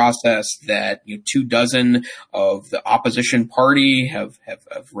in the process that 24 of the opposition party have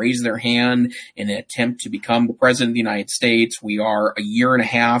raised their hand in an attempt to become the president of the United States. We are a year and a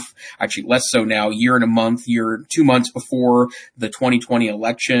half, actually less so now, year and a month, 2 months before the 2020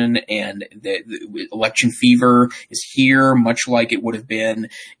 election, and the election fever is here, much like it would have been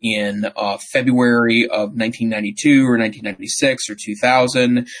in February of 1992 or 1996 or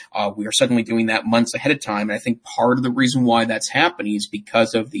 2000. We are suddenly doing that months ahead of time. And I think part of the reason why that's happening is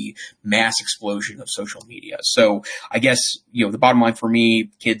because of the mass explosion of social media. So I guess, the bottom line for me,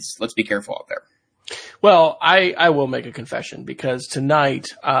 kids, let's be careful out there. Well, I will make a confession because tonight,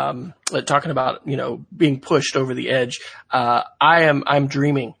 talking about, being pushed over the edge, I'm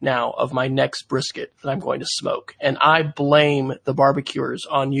dreaming now of my next brisket that I'm going to smoke. And I blame the barbecuers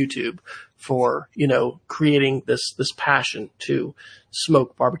on YouTube for, creating this passion to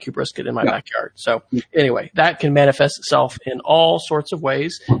smoke barbecue brisket in my backyard. So anyway, that can manifest itself in all sorts of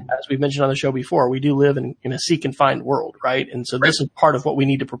ways. As we've mentioned on the show before, we do live in a seek and find world, right? And so this is part of what we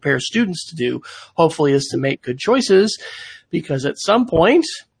need to prepare students to do, hopefully, is to make good choices, because at some point,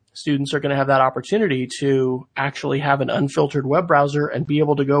 students are going to have that opportunity to actually have an unfiltered web browser and be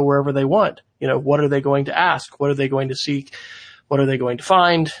able to go wherever they want. What are they going to ask? What are they going to seek? What are they going to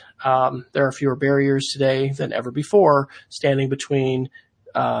find? There are fewer barriers today than ever before standing between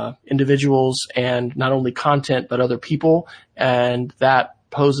individuals and not only content, but other people. And that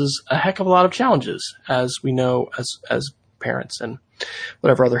poses a heck of a lot of challenges, as we know, as parents and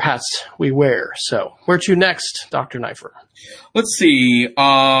whatever other hats we wear. So where to next, Dr. Neiffer? Let's see.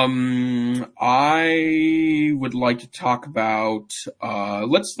 I would like to talk about,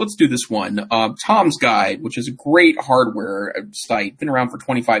 let's do this one. Tom's Guide, which is a great hardware site, been around for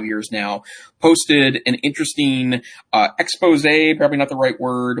 25 years now, posted an interesting, expose, probably not the right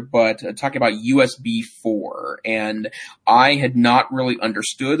word, but talking about USB 4. And I had not really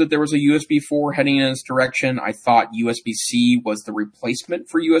understood that there was a USB 4 heading in this direction. I thought USB-C was the replacement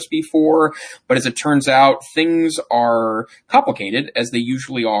for USB 4, but as it turns out, things are complicated, as they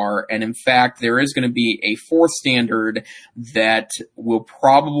usually are, and in fact, there is going to be a fourth standard that will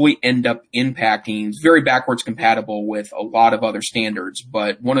probably end up impacting, it's very backwards compatible with a lot of other standards,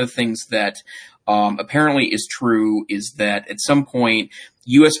 but one of the things that apparently is true is that at some point,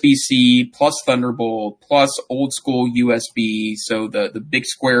 USB-C plus Thunderbolt plus old school USB, so the big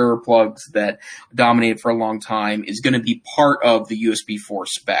square plugs that dominated for a long time, is going to be part of the USB 4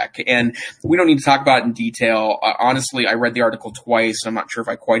 spec. And we don't need to talk about it in detail. Honestly, I read the article twice. I'm not sure if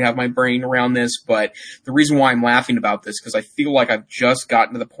I quite have my brain around this, but the reason why I'm laughing about this, because I feel like I've just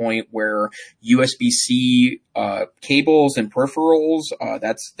gotten to the point where USB-C cables and peripherals,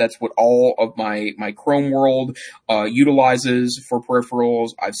 that's what all of my Chrome world utilizes for peripherals.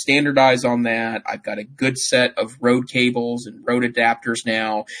 I've standardized on that. I've got a good set of Rode cables and Rode adapters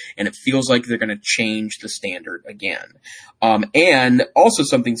now, and it feels like they're going to change the standard again. And also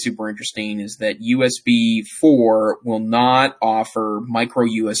something super interesting is that USB 4 will not offer micro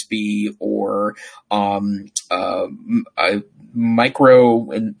USB or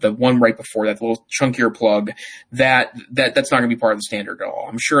micro, and the one right before that, the little chunkier plug, that's not going to be part of the standard at all.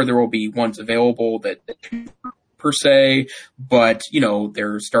 I'm sure there will be ones available that per se, but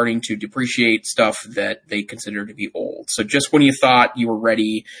they're starting to depreciate stuff that they consider to be old. So just when you thought you were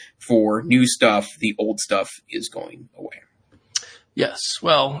ready for new stuff, the old stuff is going away. Yes,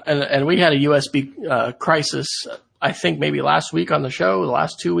 well, and we had a USB crisis, I think maybe last week on the show, the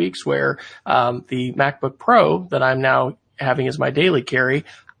last 2 weeks, where the MacBook Pro that I'm now having as my daily carry,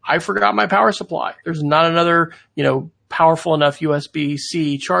 I forgot my power supply. There's not another, powerful enough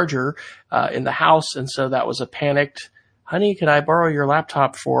USB-C charger in the house. And so that was a panicked, honey, can I borrow your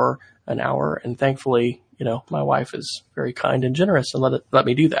laptop for an hour? And thankfully, my wife is very kind and generous and let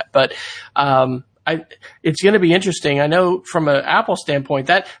me do that. But it's going to be interesting. I know from an Apple standpoint,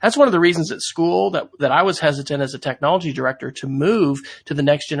 that's one of the reasons at school that I was hesitant as a technology director to move to the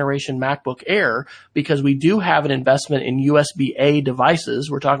next generation MacBook Air, because we do have an investment in USB-A devices.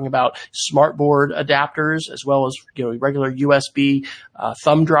 We're talking about smartboard adapters as well as regular USB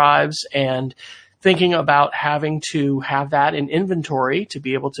thumb drives, and thinking about having to have that in inventory to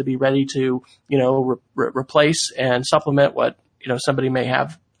be able to be ready to replace and supplement what somebody may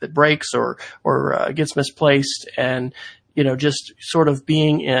have that breaks or gets misplaced, and just sort of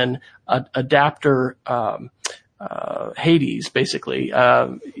being in adapter Hades, basically.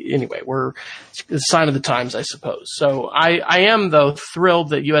 Anyway, it's a sign of the times, I suppose. So I am, though,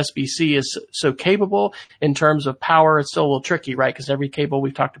 thrilled that USB-C is so capable in terms of power. It's still a little tricky, right? Because every cable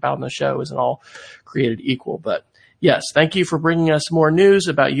we've talked about in the show isn't all created equal. But yes, thank you for bringing us more news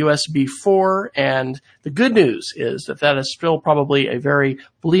about USB 4. And the good news is that is still probably a very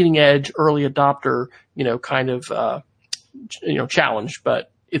bleeding edge, early adopter, kind of, challenge,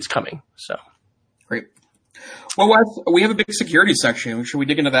 but it's coming. So great. Well, Wes, we have a big security section. Should we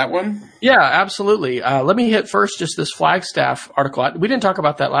dig into that one? Yeah, absolutely. Let me hit first just this Flagstaff article. We didn't talk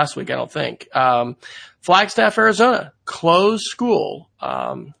about that last week, I don't think. Flagstaff, Arizona, closed school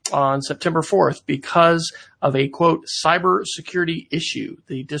on September 4th because of a, quote, cybersecurity issue,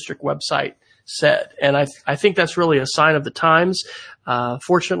 the district website said. And I think that's really a sign of the times.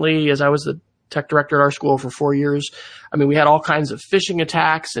 Fortunately, as I was the tech director at our school for 4 years. I mean, we had all kinds of phishing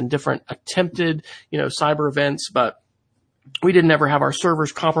attacks and different attempted, cyber events, but we didn't ever have our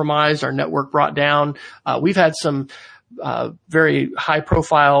servers compromised, our network brought down. We've had some very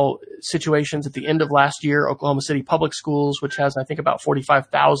high-profile situations at the end of last year. Oklahoma City Public Schools, which has, I think, about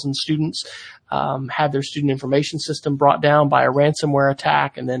 45,000 students, had their student information system brought down by a ransomware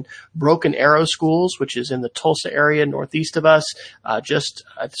attack. And then Broken Arrow Schools, which is in the Tulsa area northeast of us, just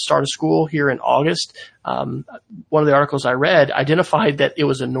at the start of school here in August. One of the articles I read identified that it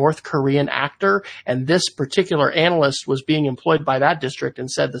was a North Korean actor, and this particular analyst was being employed by that district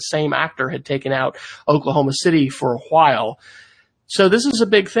and said the same actor had taken out Oklahoma City for a while. So this is a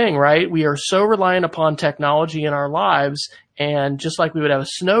big thing, right? We are so reliant upon technology in our lives, and just like we would have a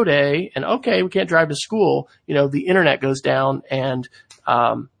snow day and we can't drive to school, the internet goes down and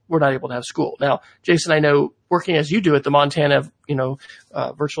we're not able to have school. Now, Jason, I know working as you do at the Montana,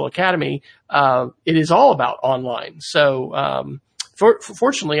 Virtual Academy, it is all about online. So,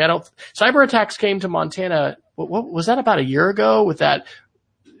 fortunately, cyber attacks came to Montana. What was that, about a year ago, with that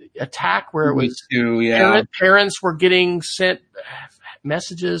attack where it was parents were getting sent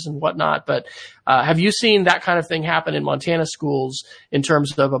messages and whatnot. But have you seen that kind of thing happen in Montana schools in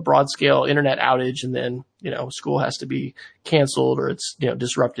terms of a broad scale internet outage, and then school has to be canceled or it's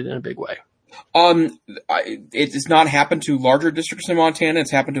disrupted in a big way? It's not happened to larger districts in Montana.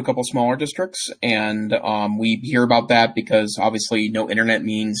 It's happened to a couple smaller districts, and we hear about that because obviously no internet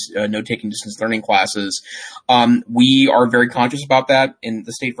means no taking distance learning classes. We are very conscious about that in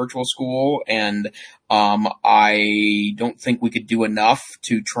the state virtual school, and I don't think we could do enough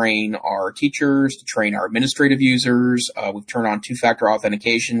to train our teachers, to train our administrative users. We've turned on two-factor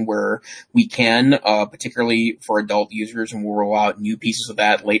authentication where we can, particularly for adult users, and we'll roll out new pieces of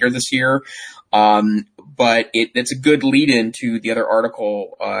that later this year. But it's a good lead in to the other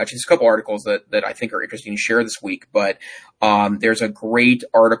article. Actually, there's a couple articles that I think are interesting to share this week, but there's a great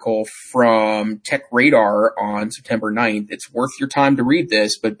article from Tech Radar on September 9th. It's worth your time to read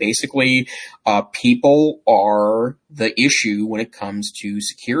this, but basically, people are the issue when it comes to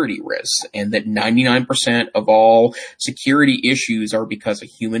security risks, and that 99% of all security issues are because a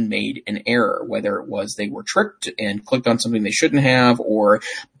human made an error, whether it was they were tricked and clicked on something they shouldn't have, or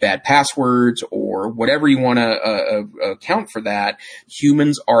bad passwords, or whatever you want to account for that.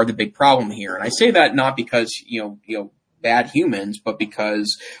 Humans are the big problem here. And I say that not because, bad humans, but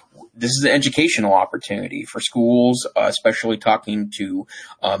because this is an educational opportunity for schools, especially talking to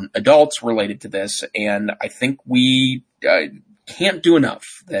adults related to this. And I think we can't do enough,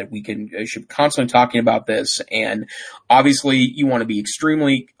 that we should constantly talking about this. And obviously you want to be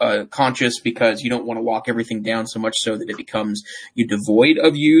extremely conscious, because you don't want to lock everything down so much so that it becomes devoid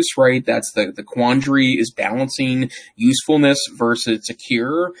of use, right? That's the quandary, is balancing usefulness versus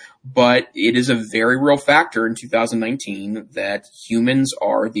secure. But it is a very real factor in 2019 that humans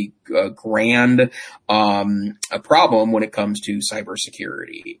are the grand problem when it comes to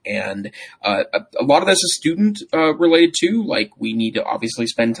cybersecurity. And a lot of this is student related too. Like, we need to obviously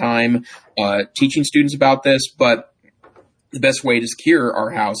spend time teaching students about this, but the best way to secure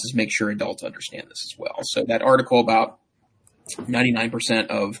our house is make sure adults understand this as well. So that article about 99%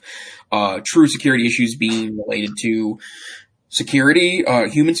 of true security issues being related to security,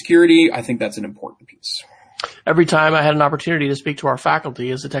 human security, I think that's an important piece. Every time I had an opportunity to speak to our faculty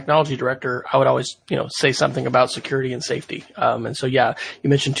as a technology director, I would always, say something about security and safety. And so, you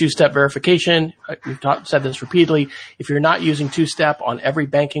mentioned two-step verification. We've said this repeatedly. If you're not using two-step on every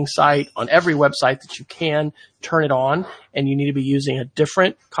banking site, on every website that you can, turn it on, and you need to be using a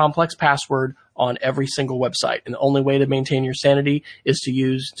different complex password on every single website. And the only way to maintain your sanity is to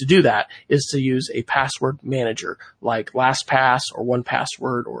use a password manager like LastPass or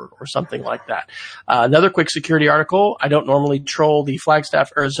 1Password or something like that. Another quick security article. I don't normally troll the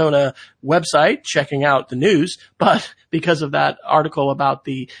Flagstaff, Arizona website checking out the news, but because of that article about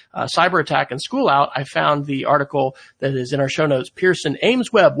the cyber attack and school out, I found the article that is in our show notes, Pearson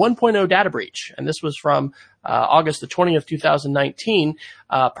Ames Web 1.0 data breach. And this was from August the 20th, 2019.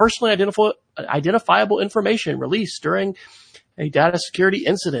 Personally identifiable information released during a data security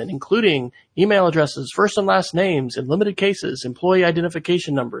incident, including email addresses, first and last names, in limited cases, employee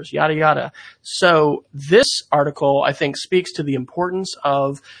identification numbers, yada, yada. So this article, I think, speaks to the importance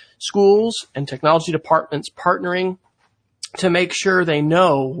of schools and technology departments partnering to make sure they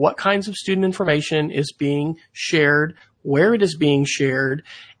know what kinds of student information is being shared where it is being shared,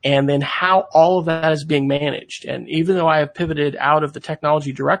 and then how all of that is being managed. And even though I have pivoted out of the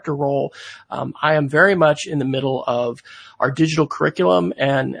technology director role, I am very much in the middle of our digital curriculum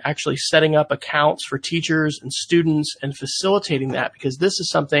and actually setting up accounts for teachers and students and facilitating that, because this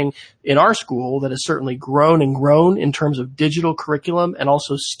is something in our school that has certainly grown in terms of digital curriculum and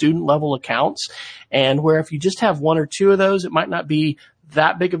also student level accounts. And where if you just have one or two of those, it might not be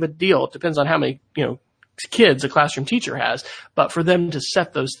that big of a deal. It depends on how many, kids a classroom teacher has, but for them to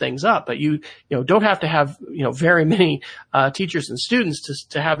set those things up. But you don't have to have, very many teachers and students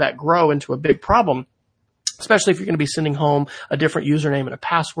to have that grow into a big problem, especially if you're going to be sending home a different username and a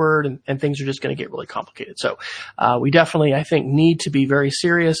password, and things are just going to get really complicated. So we definitely, I think, need to be very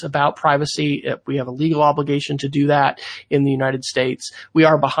serious about privacy. We have a legal obligation to do that in the United States. We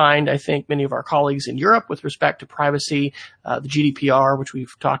are behind, I think, many of our colleagues in Europe with respect to privacy. The GDPR, which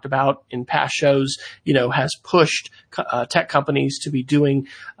we've talked about in past shows, has pushed tech companies to be doing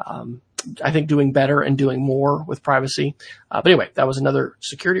better and doing more with privacy. But anyway, that was another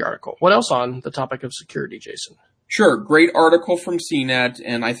security article. What else on the topic of security, Jason? Sure. Great article from CNET.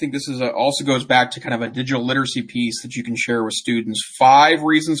 And I think this is also goes back to kind of a digital literacy piece that you can share with students. 5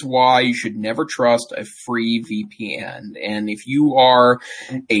 reasons why you should never trust a free VPN. And if you are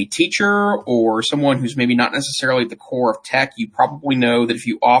a teacher or someone who's maybe not necessarily at the core of tech, you probably know that if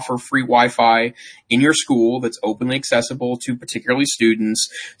you offer free Wi-Fi in your school that's openly accessible to particularly students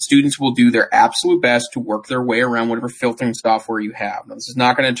will do their absolute best to work their way around whatever filtering software you have. Now, this is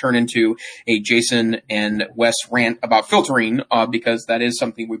not going to turn into a Jason and Wes rant about filtering, because that is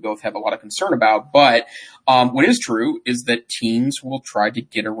something we both have a lot of concern about. But what is true is that teens will try to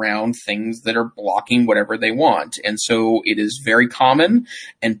get around things that are blocking whatever they want. And so it is very common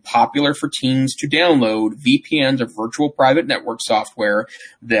and popular for teens to download VPNs, or virtual private network software,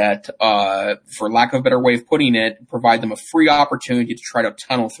 that, for lack of a better way of putting it, provide them a free opportunity to try to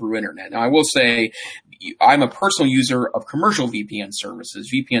tunnel through internet. Now, I will say, I'm a personal user of commercial VPN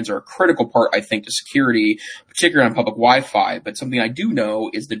services. VPNs are a critical part, I think, to security, particularly on public Wi-Fi. But something I do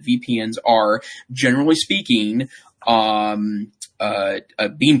know is that VPNs are, generally speaking,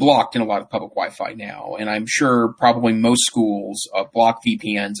 being blocked in a lot of public Wi-Fi now. And I'm sure probably most schools block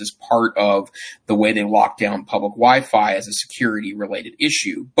VPNs as part of the way they lock down public Wi-Fi as a security related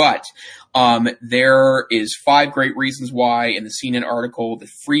issue. But there is 5 great reasons why in the CNET article that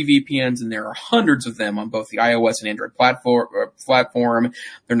free VPNs, and there are hundreds of them on both the iOS and Android platform,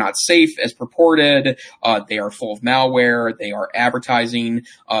 they're not safe as purported. They are full of malware. They are advertising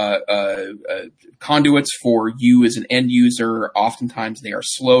conduits for you as an end user. Oftentimes they are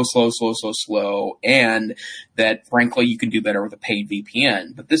slow, and that frankly you can do better with a paid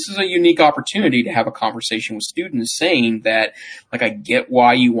VPN. But this is a unique opportunity to have a conversation with students saying that, like, I get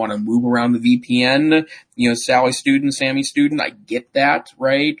why you want to move around the VPN, Sally student, Sammy student, I get that,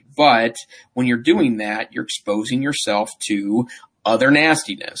 right? But when you're doing that, you're exposing yourself to other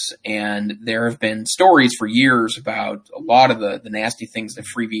nastiness. And there have been stories for years about a lot of the nasty things that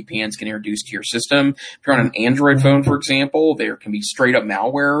free VPNs can introduce to your system. If you're on an Android phone, for example, there can be straight up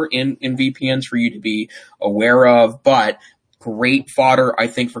malware in VPNs for you to be aware of. But great fodder, I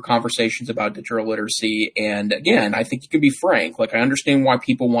think, for conversations about digital literacy. And again, I think you can be frank. Like, I understand why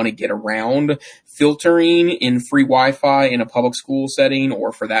people want to get around filtering in free Wi-Fi in a public school setting,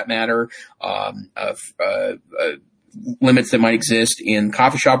 or for that matter, limits that might exist in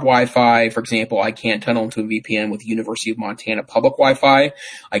coffee shop Wi-Fi. For example, I can't tunnel into a VPN with University of Montana public Wi-Fi.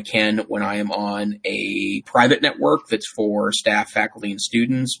 I can when I am on a private network that's for staff, faculty, and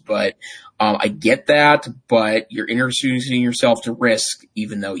students. But I get that, but you're introducing yourself to risk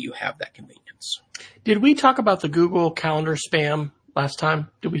even though you have that convenience. Did we talk about the Google Calendar spam last time?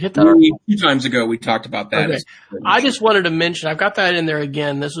 Did we hit that? 2 times ago, we talked about that. Okay. I just wanted to mention, I've got that in there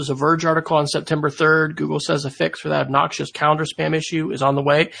again. This was a Verge article on September 3rd. Google says a fix for that obnoxious calendar spam issue is on the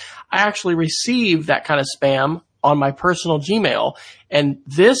way. I actually received that kind of spam on my personal Gmail. And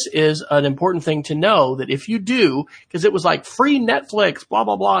this is an important thing to know, that if you do, because it was like free Netflix, blah,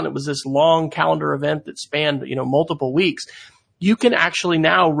 blah, blah, and it was this long calendar event that spanned, multiple weeks, you can actually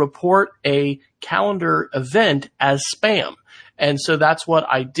now report a calendar event as spam. And so that's what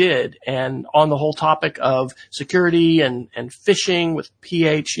I did. And on the whole topic of security and phishing with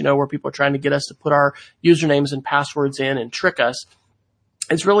PH, where people are trying to get us to put our usernames and passwords in and trick us,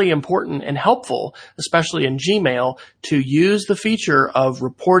 it's really important and helpful, especially in Gmail, to use the feature of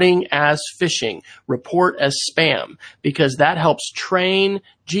reporting as phishing, report as spam, because that helps train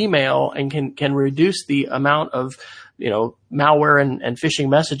Gmail and can reduce the amount of, malware and phishing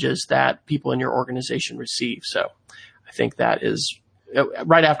messages that people in your organization receive. So I think that is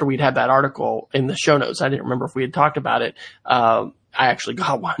right after we'd had that article in the show notes. I didn't remember if we had talked about it. I actually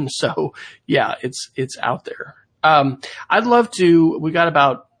got one. So yeah, it's out there. I'd love to, we got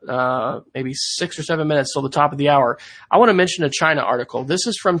about, maybe 6 or 7 minutes till the top of the hour. I want to mention a China article. This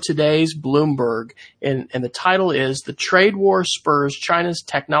is from today's Bloomberg, and the title is "The Trade War Spurs China's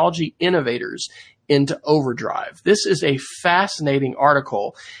Technology Innovators into Overdrive." This is a fascinating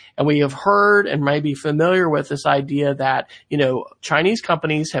article, and we have heard and may be familiar with this idea that, Chinese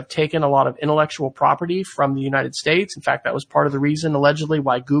companies have taken a lot of intellectual property from the United States. In fact, that was part of the reason, allegedly,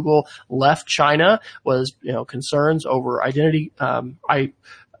 why Google left China was, concerns over identity,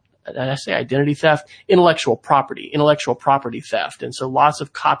 identity theft, intellectual property theft. And so lots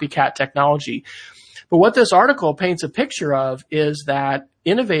of copycat technology. But what this article paints a picture of is that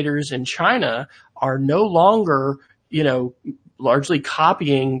innovators in China are no longer, largely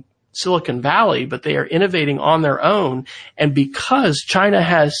copying Silicon Valley, but they are innovating on their own. And because China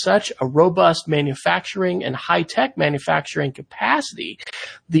has such a robust manufacturing and high-tech manufacturing capacity,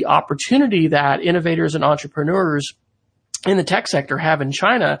 the opportunity that innovators and entrepreneurs in the tech sector have in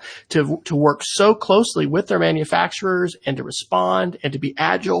China to work so closely with their manufacturers and to respond and to be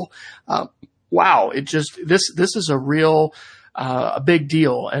agile. This is a real, a big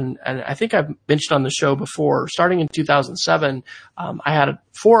deal. And I think I've mentioned on the show before, starting in 2007, I had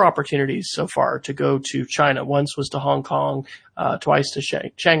 4 opportunities so far to go to China. Once was to Hong Kong, twice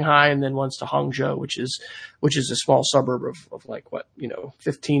to Shanghai, and then once to Hangzhou, which is a small suburb of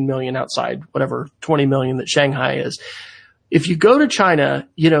 15 million outside whatever 20 million that Shanghai is. If you go to China,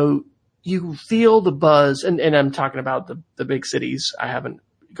 you feel the buzz, and I'm talking about the big cities. I haven't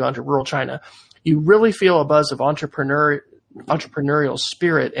gone to rural China. You really feel a buzz of entrepreneurial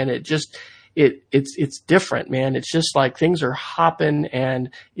spirit, and it's different, man. It's just like things are hopping, and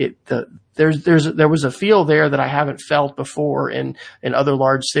there was a feel there that I haven't felt before in other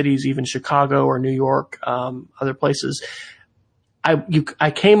large cities, even Chicago or New York, other places.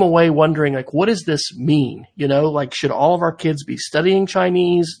 I came away wondering, what does this mean? Should all of our kids be studying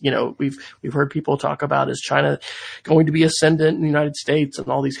Chinese? We've heard people talk about, is China going to be ascendant in the United States and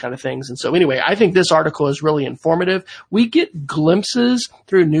all these kind of things. And so anyway, I think this article is really informative. We get glimpses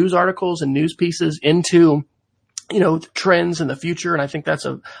through news articles and news pieces into the trends in the future. And I think that's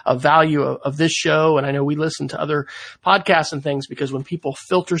a value of this show. And I know we listen to other podcasts and things because when people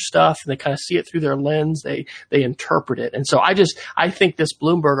filter stuff and they kind of see it through their lens, they interpret it. And so I think this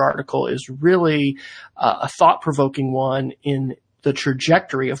Bloomberg article is really a thought-provoking one in the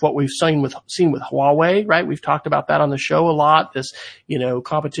trajectory of what we've seen with Huawei, right? We've talked about that on the show a lot, this,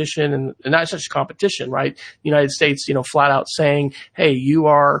 competition and not such competition, right? The United States, flat out saying, hey, you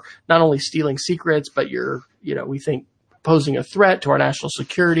are not only stealing secrets, but you're, we think posing a threat to our national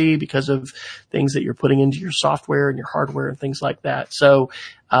security because of things that you're putting into your software and your hardware and things like that. So,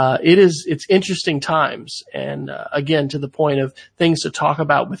 it's interesting times. And, again, to the point of things to talk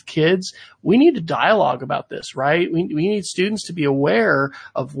about with kids, we need to dialogue about this, right? We need students to be aware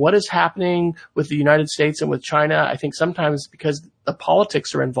of what is happening with the United States and with China. I think sometimes because the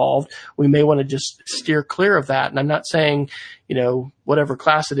politics are involved, we may want to just steer clear of that. And I'm not saying, whatever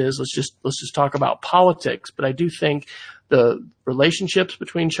class it is, let's just talk about politics. But I do think the relationships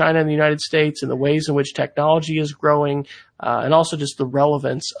between China and the United States and the ways in which technology is growing, and also just the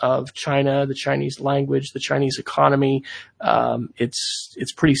relevance of China, the Chinese language, the Chinese economy,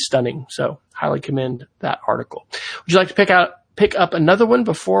 it's pretty stunning. So highly commend that article. Would you like to pick up another one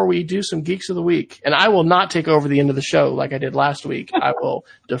before we do some Geeks of the Week? And I will not take over the end of the show like I did last week. I will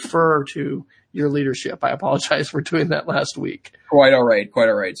defer to your leadership. I apologize for doing that last week. Quite all right,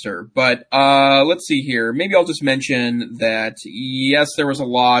 sir. But let's see here. Maybe I'll just mention that, yes, there was a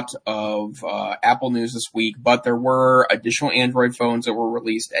lot of Apple news this week, but there were additional Android phones that were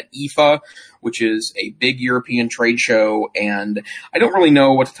released at IFA, which is a big European trade show, and I don't really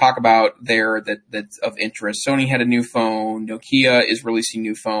know what to talk about there that's of interest. Sony had a new phone. Nokia is releasing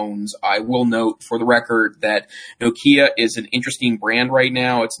new phones. I will note for the record that Nokia is an interesting brand right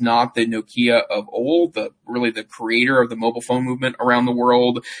now. It's not the Nokia of old, the creator of the mobile phone movement around the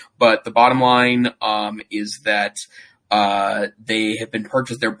world. But the bottom line is that they have been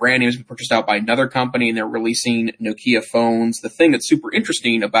purchased. Their brand name has been purchased out by another company, and they're releasing Nokia phones. The thing that's super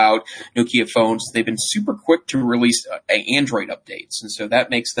interesting about Nokia phones is they've been super quick to release Android updates, and so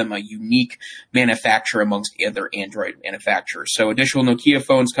that makes them a unique manufacturer amongst other Android manufacturers. So additional Nokia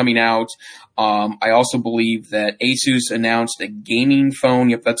phones coming out. I also believe that Asus announced a gaming phone.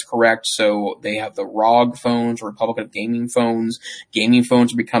 Yep, that's correct. So they have the ROG phones, Republic of Gaming phones. Gaming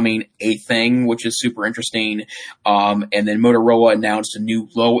phones are becoming a thing, which is super interesting. And then Motorola announced a new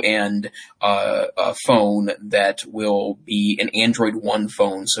low-end phone that will be an Android One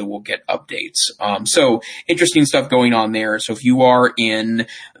phone, so we'll get updates. So interesting stuff going on there. So if you are in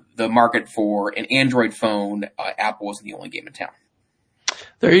the market for an Android phone, Apple isn't the only game in town.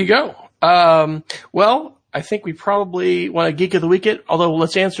 There you go. Well, I think we probably want a Geek of the Week it, although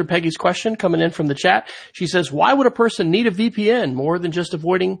let's answer Peggy's question coming in from the chat. She says, why would a person need a VPN more than just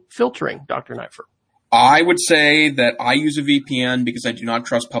avoiding filtering, Dr. Neiffer? I would say that I use a VPN because I do not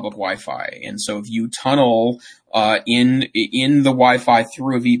trust public Wi-Fi. And so if you tunnel in the Wi-Fi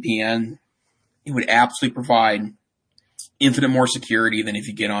through a VPN, it would absolutely provide infinite more security than if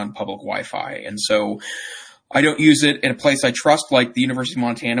you get on public Wi-Fi. And so I don't use it in a place I trust, like the University of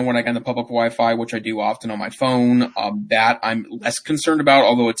Montana when I get on the public Wi-Fi, which I do often on my phone. That I'm less concerned about,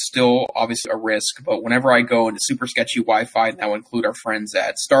 although it's still obviously a risk. But whenever I go into super sketchy Wi-Fi, that will include our friends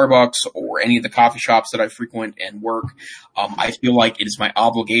at Starbucks or any of the coffee shops that I frequent and work, I feel like it is my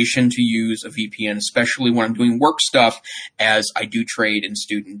obligation to use a VPN, especially when I'm doing work stuff, as I do trade in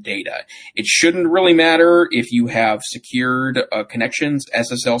student data. It shouldn't really matter if you have secured connections,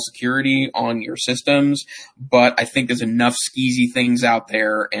 SSL security on your systems. But I think there's enough skeezy things out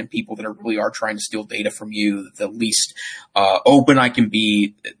there and people that really are trying to steal data from you. The least open I can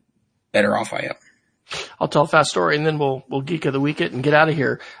be, better off I am. I'll tell a fast story and then we'll Geek of the Week it and get out of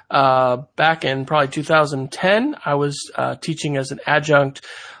here. Back in probably 2010, I was teaching as an adjunct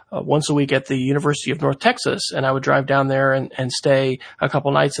once a week at the University of North Texas, and I would drive down there and stay a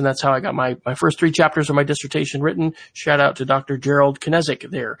couple nights, and that's how I got my first 3 chapters of my dissertation written. Shout out to Dr. Gerald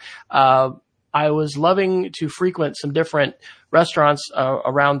Knezik there. I was loving to frequent some different restaurants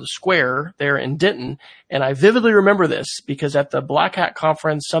around the square there in Denton, and I vividly remember this because at the Black Hat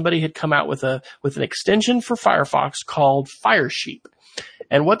conference, somebody had come out with an extension for Firefox called Firesheep.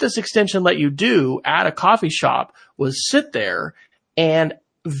 And what this extension let you do at a coffee shop was sit there and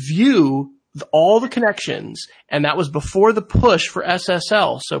view all the connections, and that was before the push for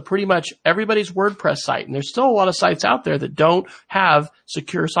SSL. So pretty much everybody's WordPress site, and there's still a lot of sites out there that don't have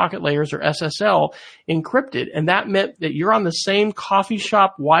secure socket layers or SSL encrypted. And that meant that you're on the same coffee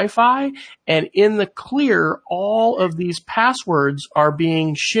shop Wi-Fi, and in the clear, all of these passwords are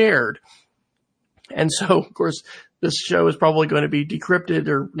being shared. And so, of course, this show is probably going to be decrypted,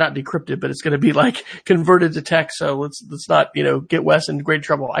 or not decrypted, but it's going to be like converted to text. So let's not, get Wes in great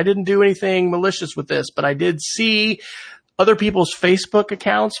trouble. I didn't do anything malicious with this, but I did see other people's Facebook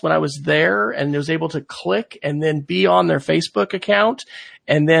accounts when I was there, and was able to click and then be on their Facebook account,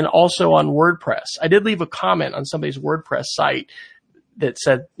 and then also on WordPress. I did leave a comment on somebody's WordPress site that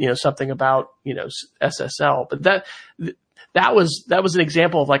said, something about, SSL, but that was an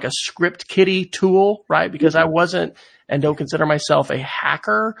example of like a script kiddie tool, right? Because I wasn't and don't consider myself a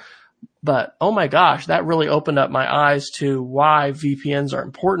hacker, but oh my gosh, that really opened up my eyes to why VPNs are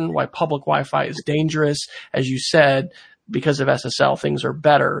important, why public Wi-Fi is dangerous. As you said, because of SSL, things are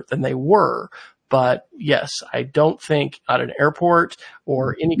better than they were. But yes, I don't think at an airport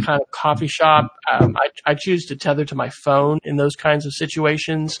or any kind of coffee shop, I choose to tether to my phone in those kinds of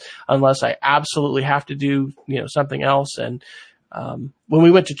situations unless I absolutely have to do, something else. And when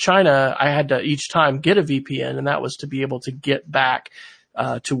we went to China, I had to each time get a VPN, and that was to be able to get back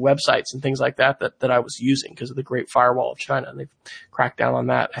to websites and things like that I was using because of the Great Firewall of China. And they've cracked down on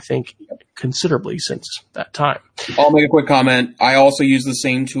that, I think, considerably since that time. I'll make a quick comment. I also use the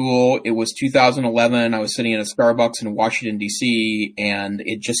same tool. It was 2011. I was sitting in a Starbucks in Washington, D.C., and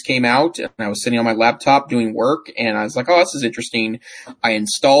it just came out, and I was sitting on my laptop doing work, and I was like, oh, this is interesting. I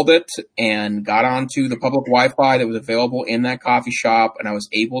installed it and got onto the public Wi-Fi that was available in that coffee shop, and I was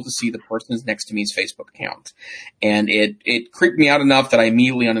able to see the person next to me's Facebook account. And it creeped me out enough that I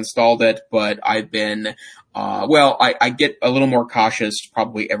immediately uninstalled it, but I've been I get a little more cautious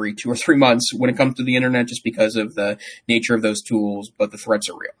probably every 2 or 3 months when it comes to the internet just because of the nature of those tools, but the threats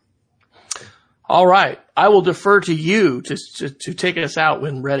are real. All right. I will defer to you to take us out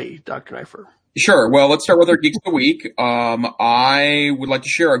when ready, Dr. Neiffer. Sure. Well, let's start with our Geeks of the Week. I would like to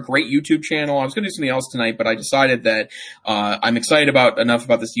share a great YouTube channel. I was going to do something else tonight, but I decided that I'm excited enough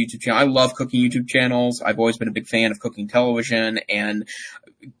about this YouTube channel. I love cooking YouTube channels. I've always been a big fan of cooking television, and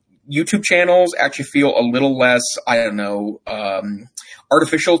YouTube channels actually feel a little less,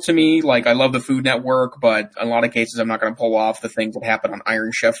 artificial to me. Like, I love the Food Network, but in a lot of cases, I'm not going to pull off the things that happen on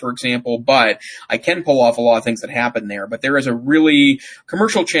Iron Chef, for example, but I can pull off a lot of things that happen there. But there is a really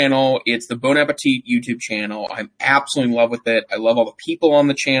commercial channel. It's the Bon Appetit YouTube channel. I'm absolutely in love with it. I love all the people on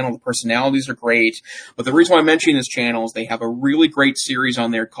the channel. The personalities are great. But the reason why I'm mentioning this channel is they have a really great series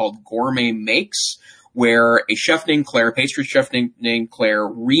on there called Gourmet Makes, where a chef named Claire, pastry chef named Claire,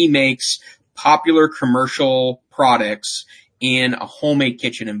 remakes popular commercial products in a homemade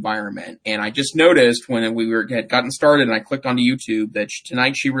kitchen environment. And I just noticed when had gotten started and I clicked onto YouTube that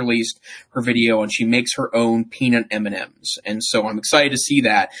tonight she released her video and she makes her own peanut M&Ms. And so I'm excited to see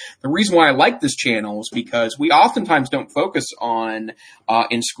that. The reason why I like this channel is because we oftentimes don't focus on,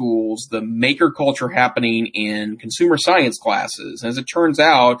 in schools, the maker culture happening in consumer science classes. As it turns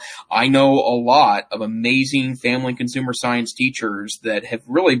out, I know a lot of amazing family and consumer science teachers that have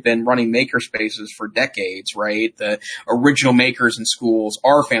really been running maker spaces for decades, right? The original makers in schools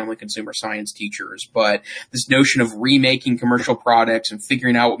are family consumer science teachers, but this notion of remaking commercial products and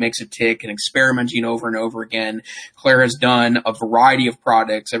figuring out what makes it tick and experimenting over and over again. Claire has done a variety of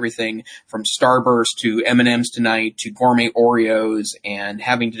products, everything from Starburst to M&M's tonight to gourmet Oreos, and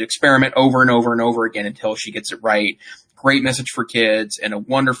having to experiment over and over and over again until she gets it right. Great message for kids and a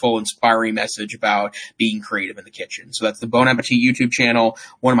wonderful, inspiring message about being creative in the kitchen. So that's the Bon Appetit YouTube channel,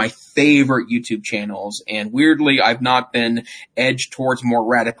 one of my favorite YouTube channels. And weirdly, I've not been edged towards more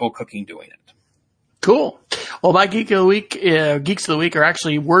radical cooking doing it. Cool. Well, my Geeks of the Week are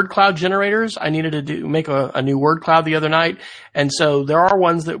actually word cloud generators. I needed to make a new word cloud the other night. And so there are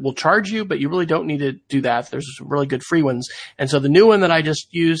ones that will charge you, but you really don't need to do that. There's really good free ones. And so the new one that I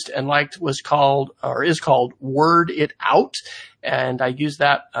just used and liked is called Word It Out. And I used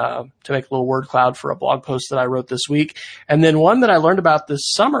that to make a little word cloud for a blog post that I wrote this week. And then one that I learned about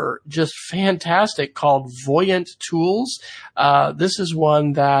this summer, just fantastic, called Voyant Tools. This is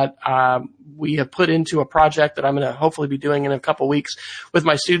one that we have put into a project that I'm going to hopefully be doing in a couple weeks with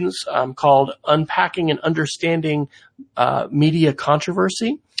my students called Unpacking and Understanding Media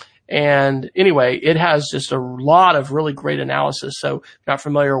Controversy. And anyway, it has just a lot of really great analysis. So if you're not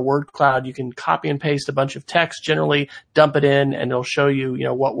familiar with word cloud, you can copy and paste a bunch of text, generally dump it in, and it'll show you,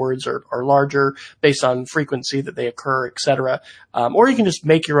 what words are larger based on frequency that they occur, et cetera. Or you can just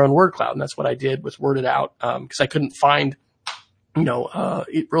make your own word cloud. And that's what I did with Word It Out, because I couldn't find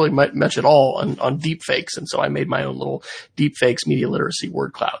it really much at all on deepfakes. And so I made my own little deepfakes media literacy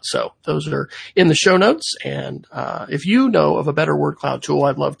word cloud. So those are in the show notes. And, if you know of a better word cloud tool,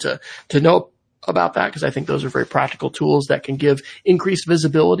 I'd love to know about that, because I think those are very practical tools that can give increased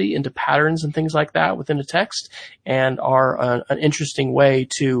visibility into patterns and things like that within a text, and are an interesting way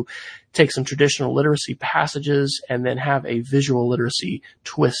to take some traditional literacy passages and then have a visual literacy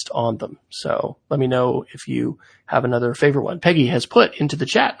twist on them. So let me know if you have another favorite one. Peggy has put into the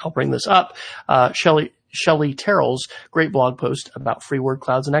chat, I'll bring this up, Shelley Terrell's great blog post about free word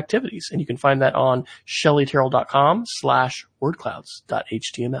clouds and activities. And you can find that on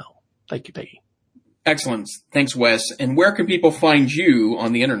shelleyterrell.com/wordclouds.html. Thank you, Peggy. Excellent. Thanks, Wes. And where can people find you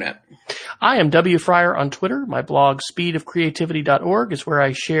on the internet? I am W. Fryer on Twitter. My blog, speedofcreativity.org, is where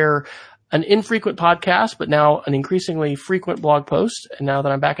I share an infrequent podcast, but now an increasingly frequent blog post. And now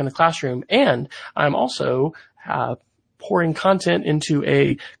that I'm back in the classroom, and I'm also pouring content into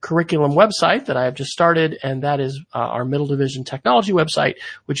a curriculum website that I have just started, and that is our Middle Division Technology website,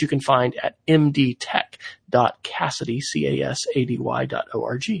 which you can find at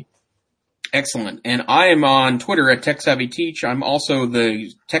mdtech.casady.org. Excellent. And I am on Twitter at TechSavvyTeach. I'm also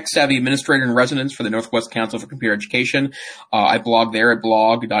the Tech Savvy Administrator in Residence for the Northwest Council for Computer Education. I blog there at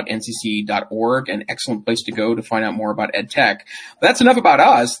blog.ncc.org, an excellent place to go to find out more about EdTech. But that's enough about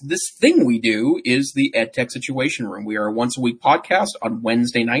us. This thing we do is the EdTech Situation Room. We are a once-a-week podcast on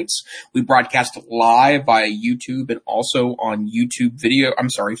Wednesday nights. We broadcast live via YouTube and also on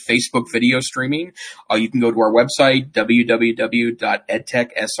Facebook video streaming. You can go to our website,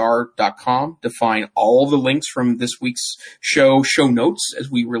 www.edtechsr.com. To find all the links from this week's show notes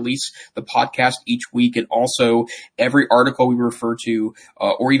as we release the podcast each week, and also every article we refer to,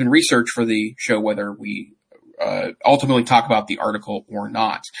 or even research for the show, whether we ultimately talk about the article or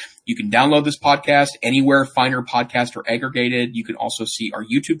not. You can download this podcast anywhere finer podcasts are aggregated. You can also see our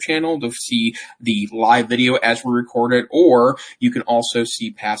YouTube channel to see the live video as we record it, or you can also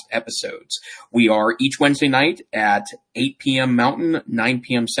see past episodes. We are each Wednesday night at 8 p.m. Mountain, 9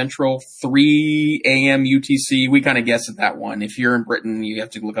 p.m. Central, 3 a.m. UTC. We kind of guessed at that one. If you're in Britain, you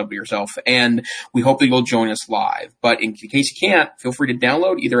have to look up yourself. And we hope that you'll join us live. But in case you can't, feel free to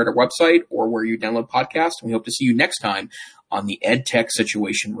download either at our website or where you download podcasts. And we hope to see you next time on the EdTech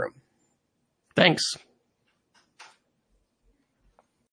Situation Room. Thanks.